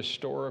think it's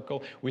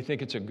historical, we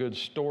think it's a good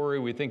story,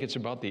 we think it's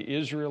about the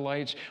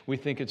Israelites, we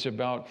think it's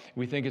about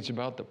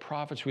the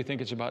prophets, we think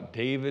it's about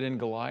David and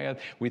Goliath,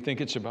 we think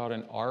it's about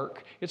an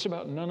ark. It's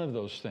about none of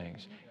those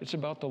things. It's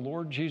about the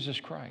Lord Jesus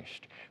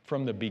Christ.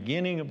 From the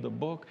beginning of the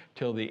book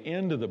till the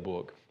end of the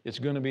book, it's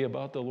going to be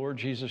about the Lord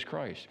Jesus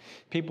Christ.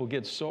 People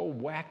get so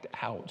whacked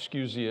out,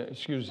 excuse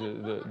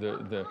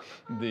the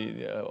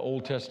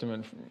Old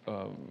Testament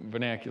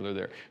vernacular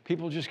there.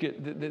 People just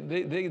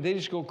they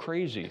just go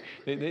crazy.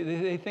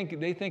 They think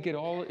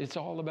it's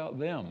all about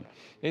them.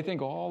 They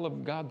think all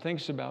of God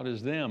thinks about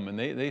is them, and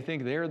they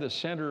think they're the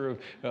center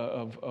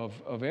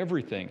of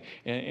everything.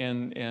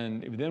 And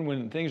then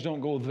when things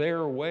don't go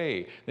their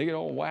way, they get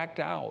all whacked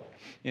out.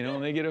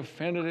 And they get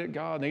offended at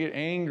God, and they get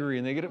angry,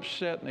 and they get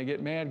upset, and they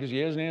get mad because he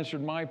hasn't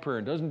answered my prayer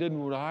and doesn't do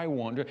what I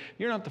want.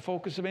 You're not the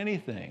focus of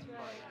anything.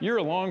 You're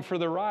along for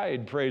the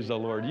ride, praise the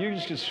Lord. You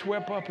just get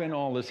swept up in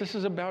all this. This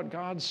is about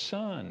God's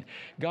Son.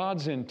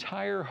 God's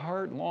entire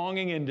heart,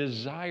 longing, and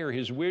desire,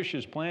 his wish,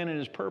 his plan, and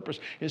his purpose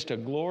is to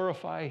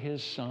glorify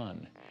his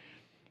Son.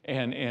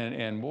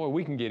 And boy,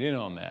 we can get in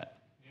on that.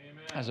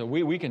 So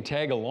we can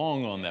tag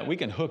along on that. We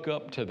can hook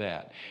up to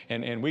that.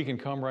 And we can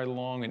come right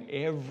along, and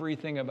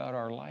everything about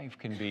our life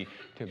can be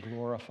to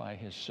glorify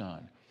his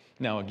Son.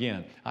 Now,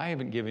 again, I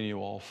haven't given you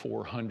all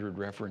 400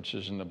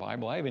 references in the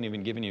Bible. I haven't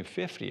even given you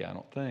 50, I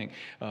don't think.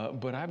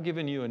 But I've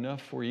given you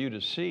enough for you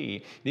to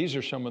see. These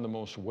are some of the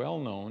most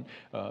well-known.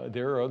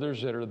 There are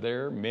others that are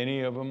there,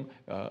 many of them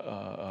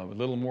a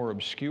little more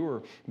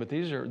obscure. But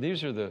these are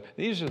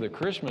the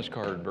Christmas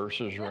card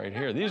verses right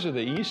here. These are the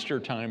Easter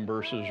time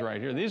verses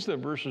right here. These are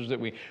the verses that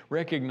we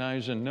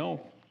recognize and know.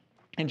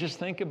 And just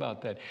think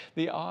about that.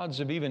 The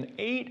odds of even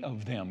 8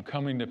 of them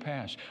coming to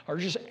pass are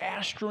just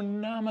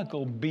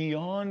astronomical,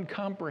 beyond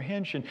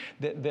comprehension,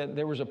 that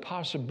there was a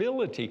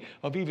possibility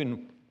of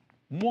even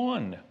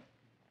one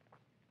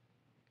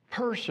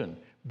person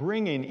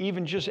bringing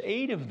even just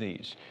 8 of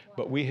these.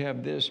 But we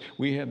have this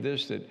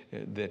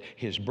that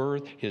his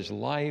birth, his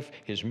life,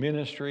 his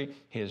ministry,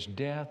 his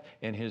death,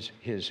 and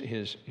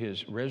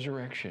his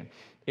resurrection.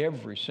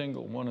 Every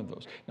single one of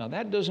those. Now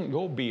that doesn't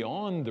go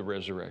beyond the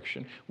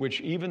resurrection,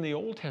 which even the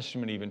Old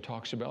Testament even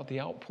talks about the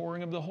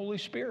outpouring of the Holy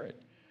Spirit.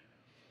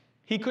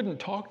 He couldn't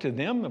talk to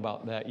them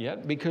about that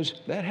yet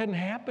because that hadn't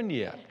happened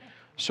yet.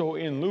 So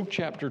in Luke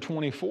chapter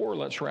 24,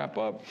 let's wrap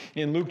up.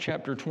 In Luke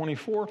chapter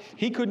 24,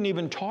 he couldn't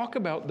even talk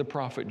about the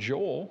prophet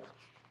Joel,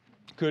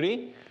 could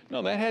he?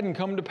 No, that hadn't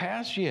come to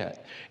pass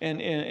yet.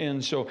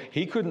 And so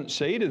he couldn't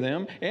say to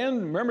them,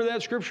 and remember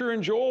that scripture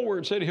in Joel where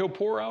it said he'll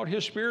pour out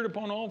his Spirit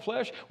upon all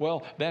flesh?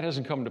 Well, that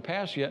hasn't come to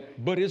pass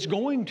yet, but it's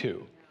going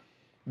to.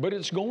 But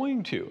it's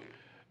going to.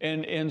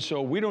 And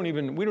so we don't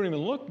even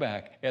look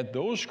back at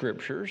those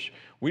scriptures.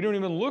 We don't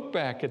even look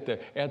back at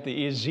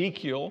the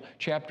Ezekiel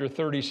chapter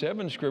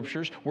 37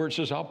 scriptures where it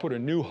says, I'll put a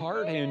new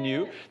heart in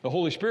you. The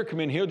Holy Spirit come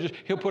in,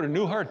 he'll put a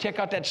new heart, take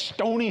out that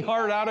stony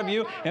heart out of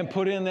you and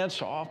put in that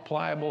soft,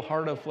 pliable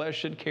heart of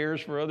flesh that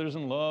cares for others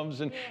and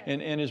loves and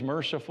is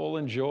merciful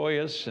and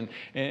joyous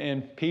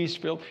and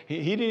peace-filled.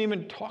 He didn't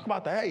even talk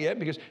about that yet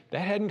because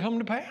that hadn't come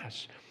to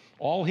pass.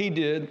 All he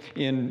did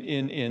in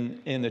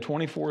the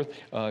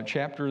 24th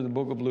chapter of the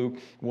book of Luke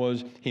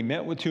was he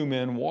met with 2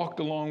 men, walked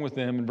along with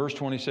them, in verse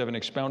 27,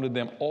 expounded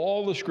them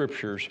all the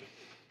scriptures,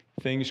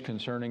 things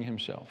concerning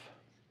himself.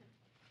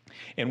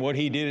 And what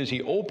he did is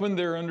he opened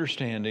their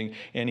understanding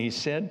and he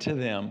said to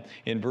them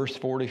in verse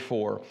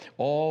 44,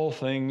 all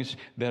things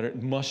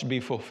that must be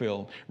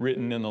fulfilled,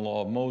 written in the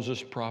law of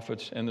Moses,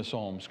 prophets, and the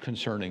Psalms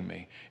concerning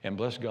me. And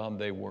bless God,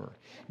 they were.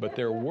 But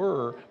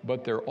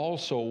there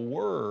also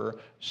were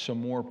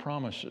some more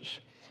promises.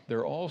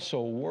 There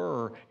also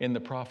were in the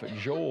prophet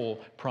Joel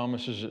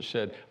promises that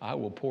said, I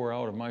will pour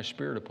out of my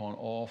Spirit upon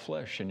all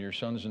flesh, and your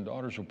sons and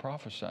daughters will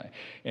prophesy,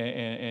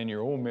 and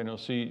your old men will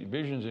see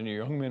visions, and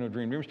your young men will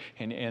dream dreams.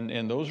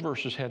 And those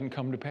verses hadn't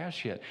come to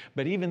pass yet.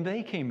 But even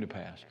they came to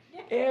pass.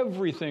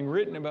 Everything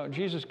written about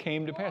Jesus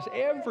came to pass.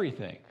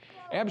 Everything.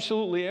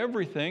 Absolutely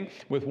everything,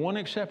 with one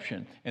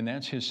exception, and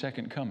that's his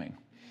second coming.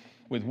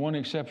 With one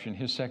exception,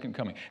 his second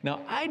coming.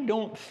 Now, I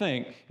don't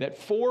think that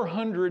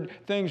 400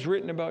 things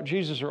written about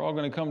Jesus are all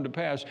going to come to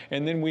pass,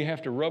 and then we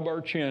have to rub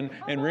our chin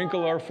and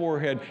wrinkle our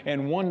forehead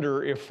and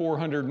wonder if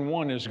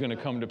 401 is going to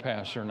come to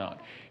pass or not.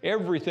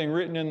 Everything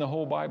written in the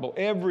whole Bible,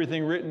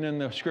 everything written in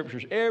the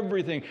scriptures,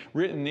 everything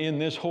written in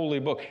this holy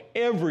book,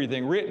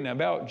 everything written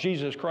about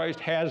Jesus Christ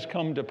has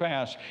come to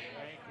pass.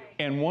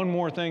 And one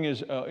more thing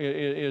is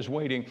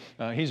waiting.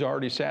 He's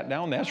already sat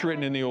down. That's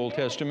written in the Old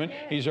Testament.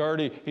 He's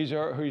already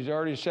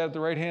sat at the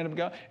right hand of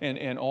God.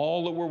 And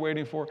all that we're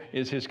waiting for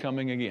is his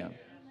coming again.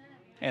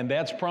 And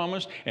that's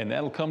promised, and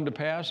that'll come to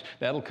pass.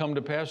 That'll come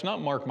to pass. Not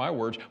mark my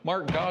words,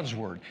 mark God's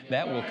word.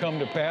 That will come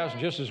to pass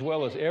just as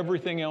well as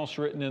everything else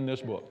written in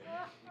this book.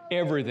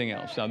 Everything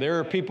else. Now, there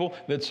are people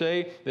that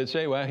say,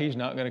 well, he's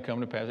not going to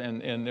come to pass.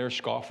 And they're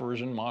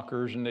scoffers and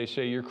mockers, and they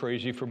say you're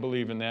crazy for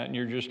believing that, and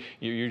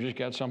you just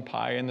got some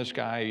pie in the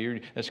sky.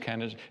 That's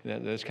kind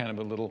of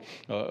a little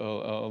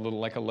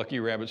like a lucky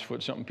rabbit's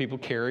foot, something people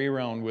carry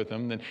around with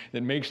them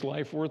that makes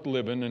life worth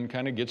living and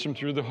kind of gets them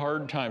through the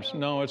hard times.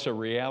 No, it's a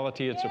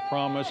reality. It's a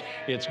promise.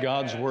 It's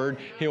God's word.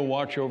 He'll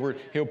watch over it.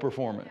 He'll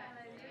perform it.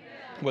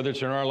 Whether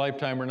it's in our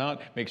lifetime or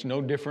not, makes no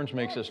difference,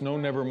 makes us no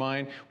never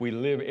mind. We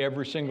live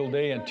every single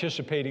day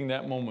anticipating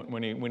that moment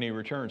when he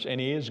returns, and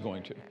he is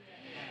going to.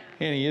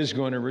 And he is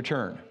going to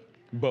return.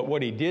 But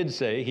what he did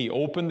say, he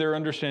opened their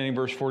understanding,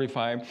 verse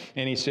 45,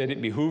 and he said,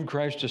 it behooved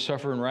Christ to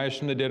suffer and rise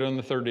from the dead on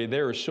the third day.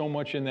 There is so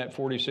much in that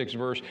 46th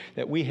verse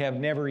that we have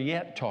never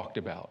yet talked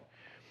about.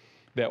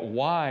 That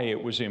why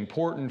it was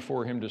important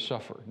for him to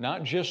suffer,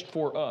 not just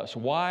for us.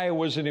 Why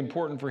was it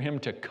important for him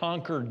to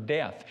conquer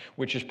death,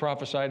 which is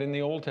prophesied in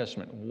the Old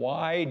Testament?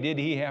 Why did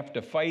he have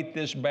to fight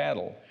this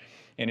battle?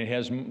 And it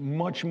has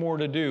much more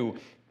to do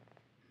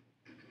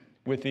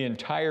with the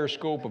entire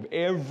scope of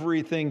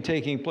everything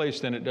taking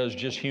place than it does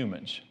just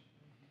humans.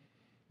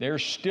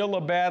 There's still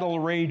a battle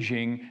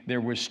raging.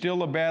 There was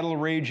still a battle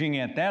raging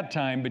at that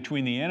time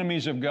between the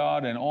enemies of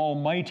God and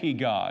Almighty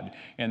God.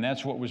 And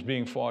that's what was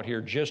being fought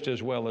here just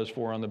as well as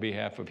for on the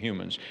behalf of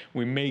humans.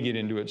 We may get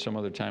into it some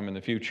other time in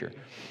the future.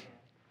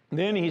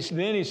 Then he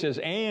says,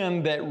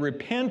 and that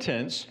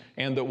repentance,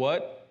 and that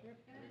what?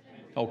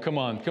 Repentance. Oh, come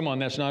on,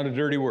 that's not a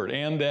dirty word.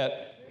 And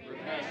that,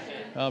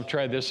 repentance. I'll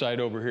try this side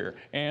over here.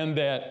 And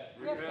that,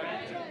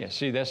 repentance. Yeah,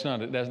 see, that's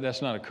not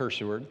a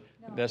curse word.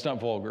 That's not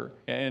vulgar.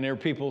 And there are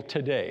people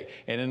today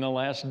and in the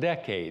last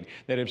decade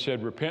that have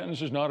said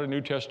repentance is not a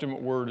New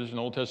Testament word, it's an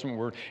Old Testament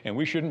word, and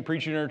we shouldn't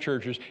preach it in our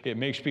churches. It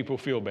makes people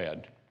feel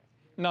bad.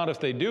 Not if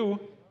they do.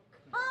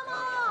 Come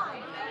on!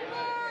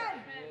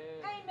 Amen!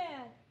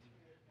 Amen!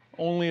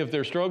 Only if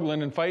they're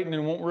struggling and fighting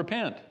and won't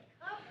repent.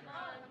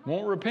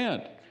 Won't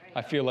repent.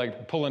 I feel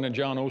like pulling a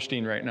John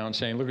Osteen right now and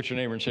saying, look at your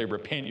neighbor and say,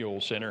 repent, you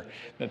old sinner.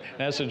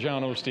 That's a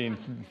John Osteen,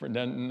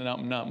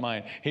 not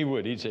mine. He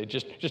would. He'd say,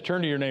 just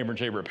turn to your neighbor and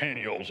say, repent,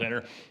 you old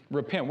sinner.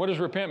 Repent. What does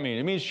repent mean?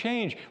 It means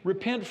change.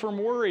 Repent from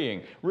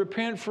worrying.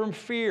 Repent from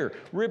fear.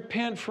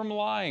 Repent from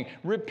lying.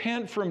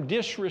 Repent from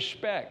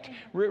disrespect.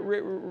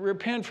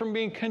 Repent from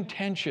being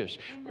contentious.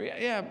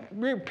 Yeah,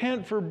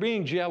 repent for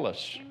being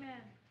jealous.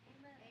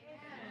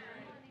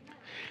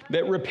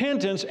 That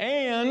repentance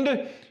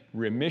and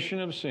remission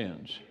of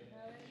sins.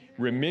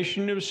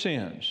 Remission of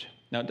sins.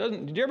 Now,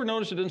 did you ever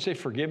notice it doesn't say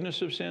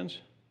forgiveness of sins?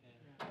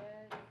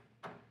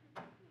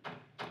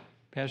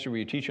 Pastor, will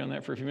you teach on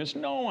that for a few minutes?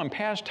 No, I'm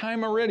past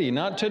time already.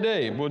 Not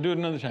today. We'll do it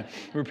another time.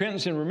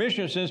 Repentance and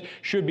remission of sins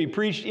should be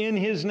preached in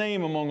His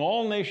name among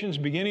all nations,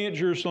 beginning at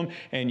Jerusalem,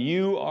 and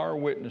you are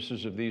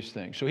witnesses of these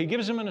things. So He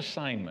gives them an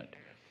assignment.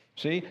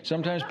 See,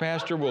 sometimes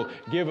pastor will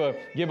give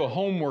a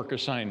homework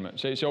assignment.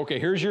 Say, okay,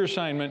 here's your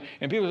assignment.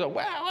 And people say,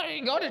 well,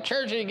 you go to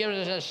church and you give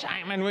us an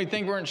assignment. We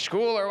think we're in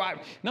school or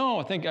what? No,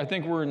 I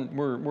think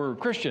we're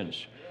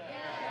Christians.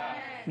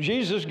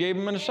 Jesus gave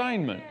them an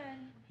assignment.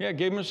 Yeah,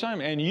 gave them an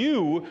assignment. And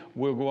you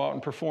will go out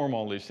and perform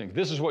all these things.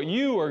 This is what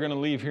you are going to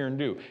leave here and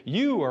do.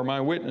 You are my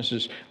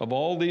witnesses of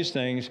all these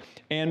things.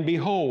 And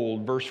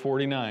behold, verse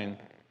 49,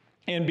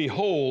 and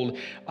behold,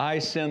 I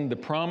send the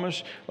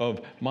promise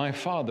of my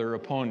Father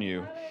upon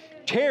you.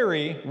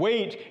 Tarry,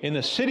 wait in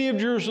the city of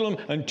Jerusalem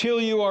until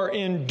you are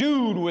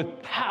endued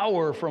with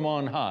power from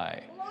on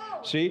high.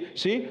 See,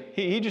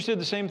 he just did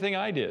the same thing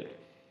I did.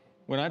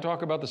 When I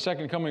talk about the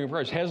second coming of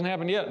Christ, it hasn't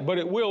happened yet, but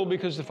it will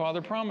because the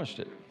Father promised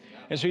it.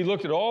 And so he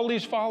looked at all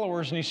these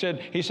followers and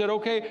he said,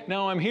 okay,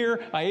 now I'm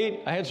here. I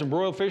had some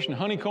broiled fish and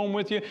honeycomb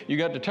with you. You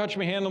got to touch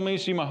me, handle me,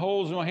 see my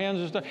holes in my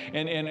hands and stuff.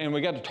 And we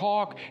got to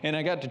talk and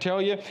I got to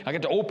tell you, I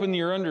got to open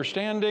your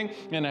understanding.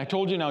 And I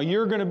told you, now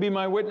you're going to be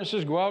my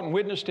witnesses. Go out and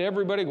witness to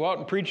everybody. Go out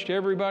and preach to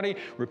everybody.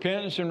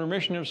 Repentance and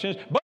remission of sins.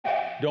 But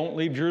don't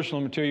leave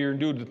Jerusalem until you're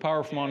endued with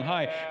power from on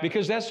high,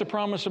 because that's the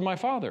promise of my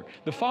Father.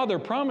 The Father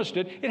promised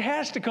it. It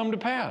has to come to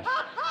pass.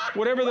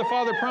 Whatever the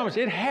Father promised,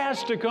 it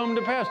has to come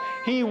to pass.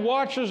 He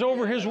watches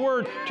over His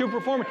word to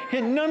perform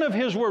it. None of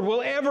His word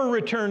will ever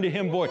return to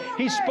Him void.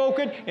 He spoke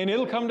it, and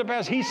it'll come to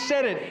pass. He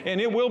said it, and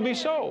it will be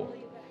so.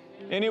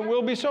 And it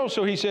will be so.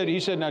 So he said,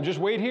 now just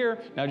wait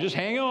here. Now just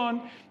hang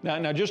on.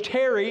 Now just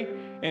tarry.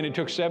 And it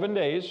took 7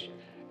 days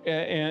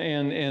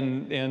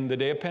and the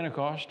day of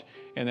Pentecost.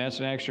 And that's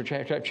in Acts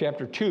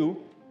chapter 2,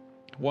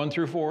 1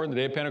 through 4. The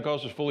day of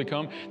Pentecost was fully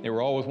come. They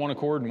were all with one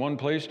accord in one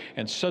place.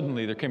 And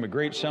suddenly there came a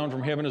great sound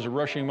from heaven as a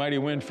rushing mighty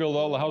wind filled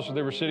all the house where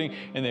they were sitting.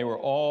 And they were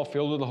all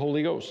filled with the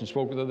Holy Ghost and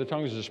spoke with other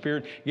tongues as the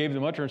Spirit gave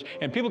them utterance.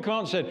 And people come out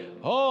and said,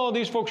 oh,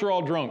 these folks are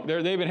all drunk.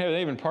 They've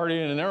been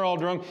partying and they're all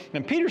drunk.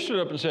 And Peter stood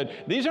up and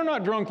said, these are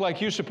not drunk like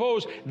you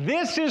suppose.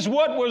 This is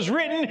what was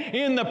written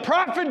in the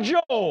prophet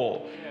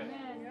Joel.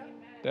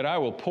 That I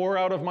will pour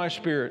out of my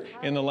Spirit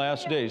in the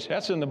last days.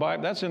 That's in the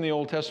Bible. That's in the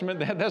Old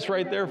Testament. That's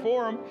right there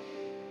for them.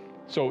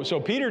 So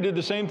Peter did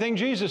the same thing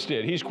Jesus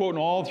did. He's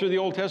quoting all through the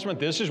Old Testament.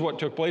 This is what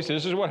took place.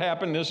 This is what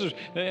happened.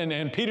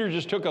 And Peter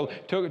just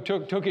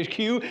took his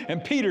cue.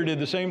 And Peter did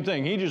the same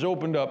thing. He just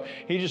opened up.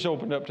 He just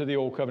opened up to the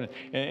Old Covenant.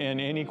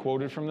 And he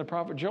quoted from the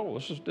prophet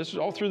Joel. This is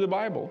all through the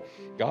Bible.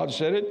 God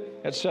said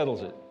it. That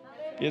settles it.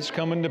 It's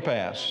coming to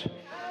pass.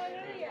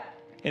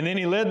 And then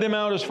he led them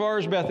out as far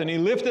as Bethany. He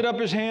lifted up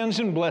his hands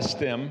and blessed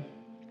them.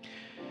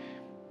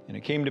 And it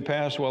came to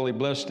pass while he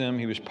blessed them,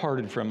 he was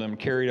parted from them,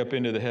 carried up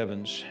into the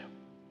heavens.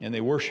 And they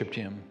worshiped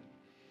him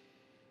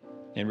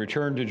and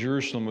returned to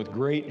Jerusalem with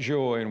great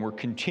joy and were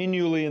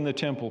continually in the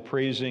temple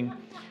praising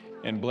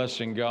and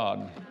blessing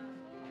God.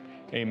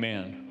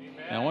 Amen.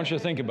 Now I want you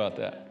to think about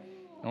that.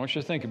 I want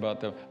you to think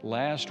about the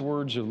last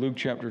words of Luke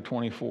chapter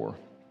 24.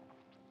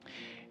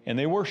 And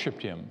they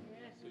worshiped him.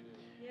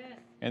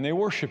 And they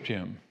worshiped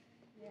him.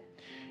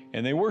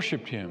 And they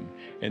worshiped him.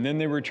 And then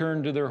they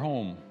returned to their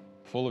home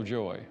full of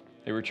joy.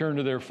 They returned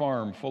to their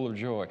farm full of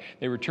joy.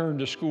 They returned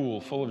to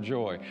school full of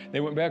joy. They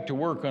went back to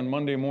work on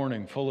Monday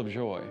morning full of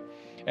joy.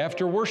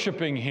 After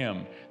worshiping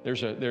him,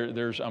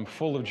 I'm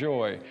full of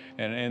joy.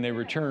 And they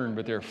returned,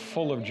 but they're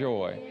full of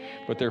joy.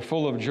 But they're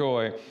full of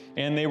joy.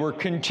 And they were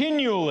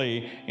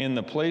continually in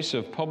the place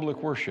of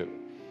public worship,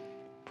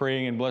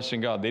 praying and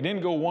blessing God. They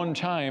didn't go one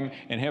time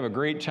and have a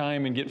great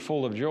time and get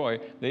full of joy.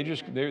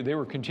 They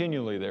were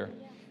continually there.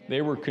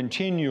 They were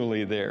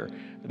continually there.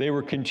 They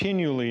were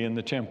continually in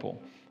the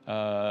temple.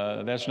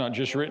 That's not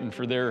just written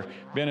for their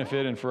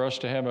benefit and for us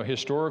to have a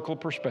historical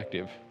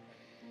perspective.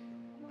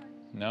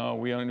 No,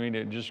 we only need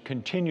to just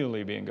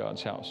continually be in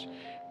God's house,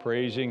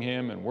 praising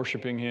him and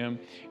worshiping him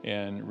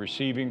and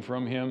receiving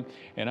from him.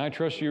 And I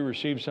trust you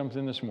received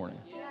something this morning.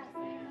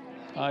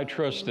 I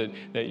trust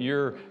that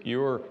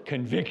your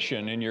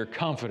conviction and your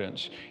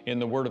confidence in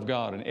the Word of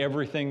God and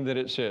everything that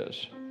it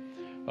says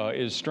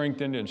is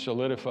strengthened and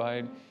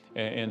solidified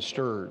and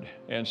stirred.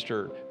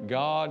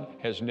 God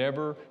has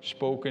never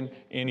spoken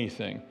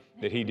anything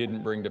that he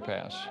didn't bring to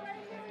pass.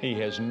 He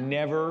has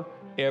never,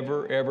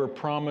 ever, ever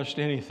promised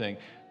anything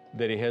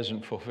that he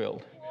hasn't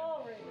fulfilled.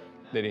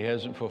 that he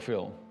hasn't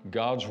fulfilled.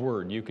 God's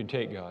word, you can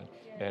take God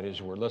at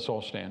his word. Let's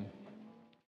all stand.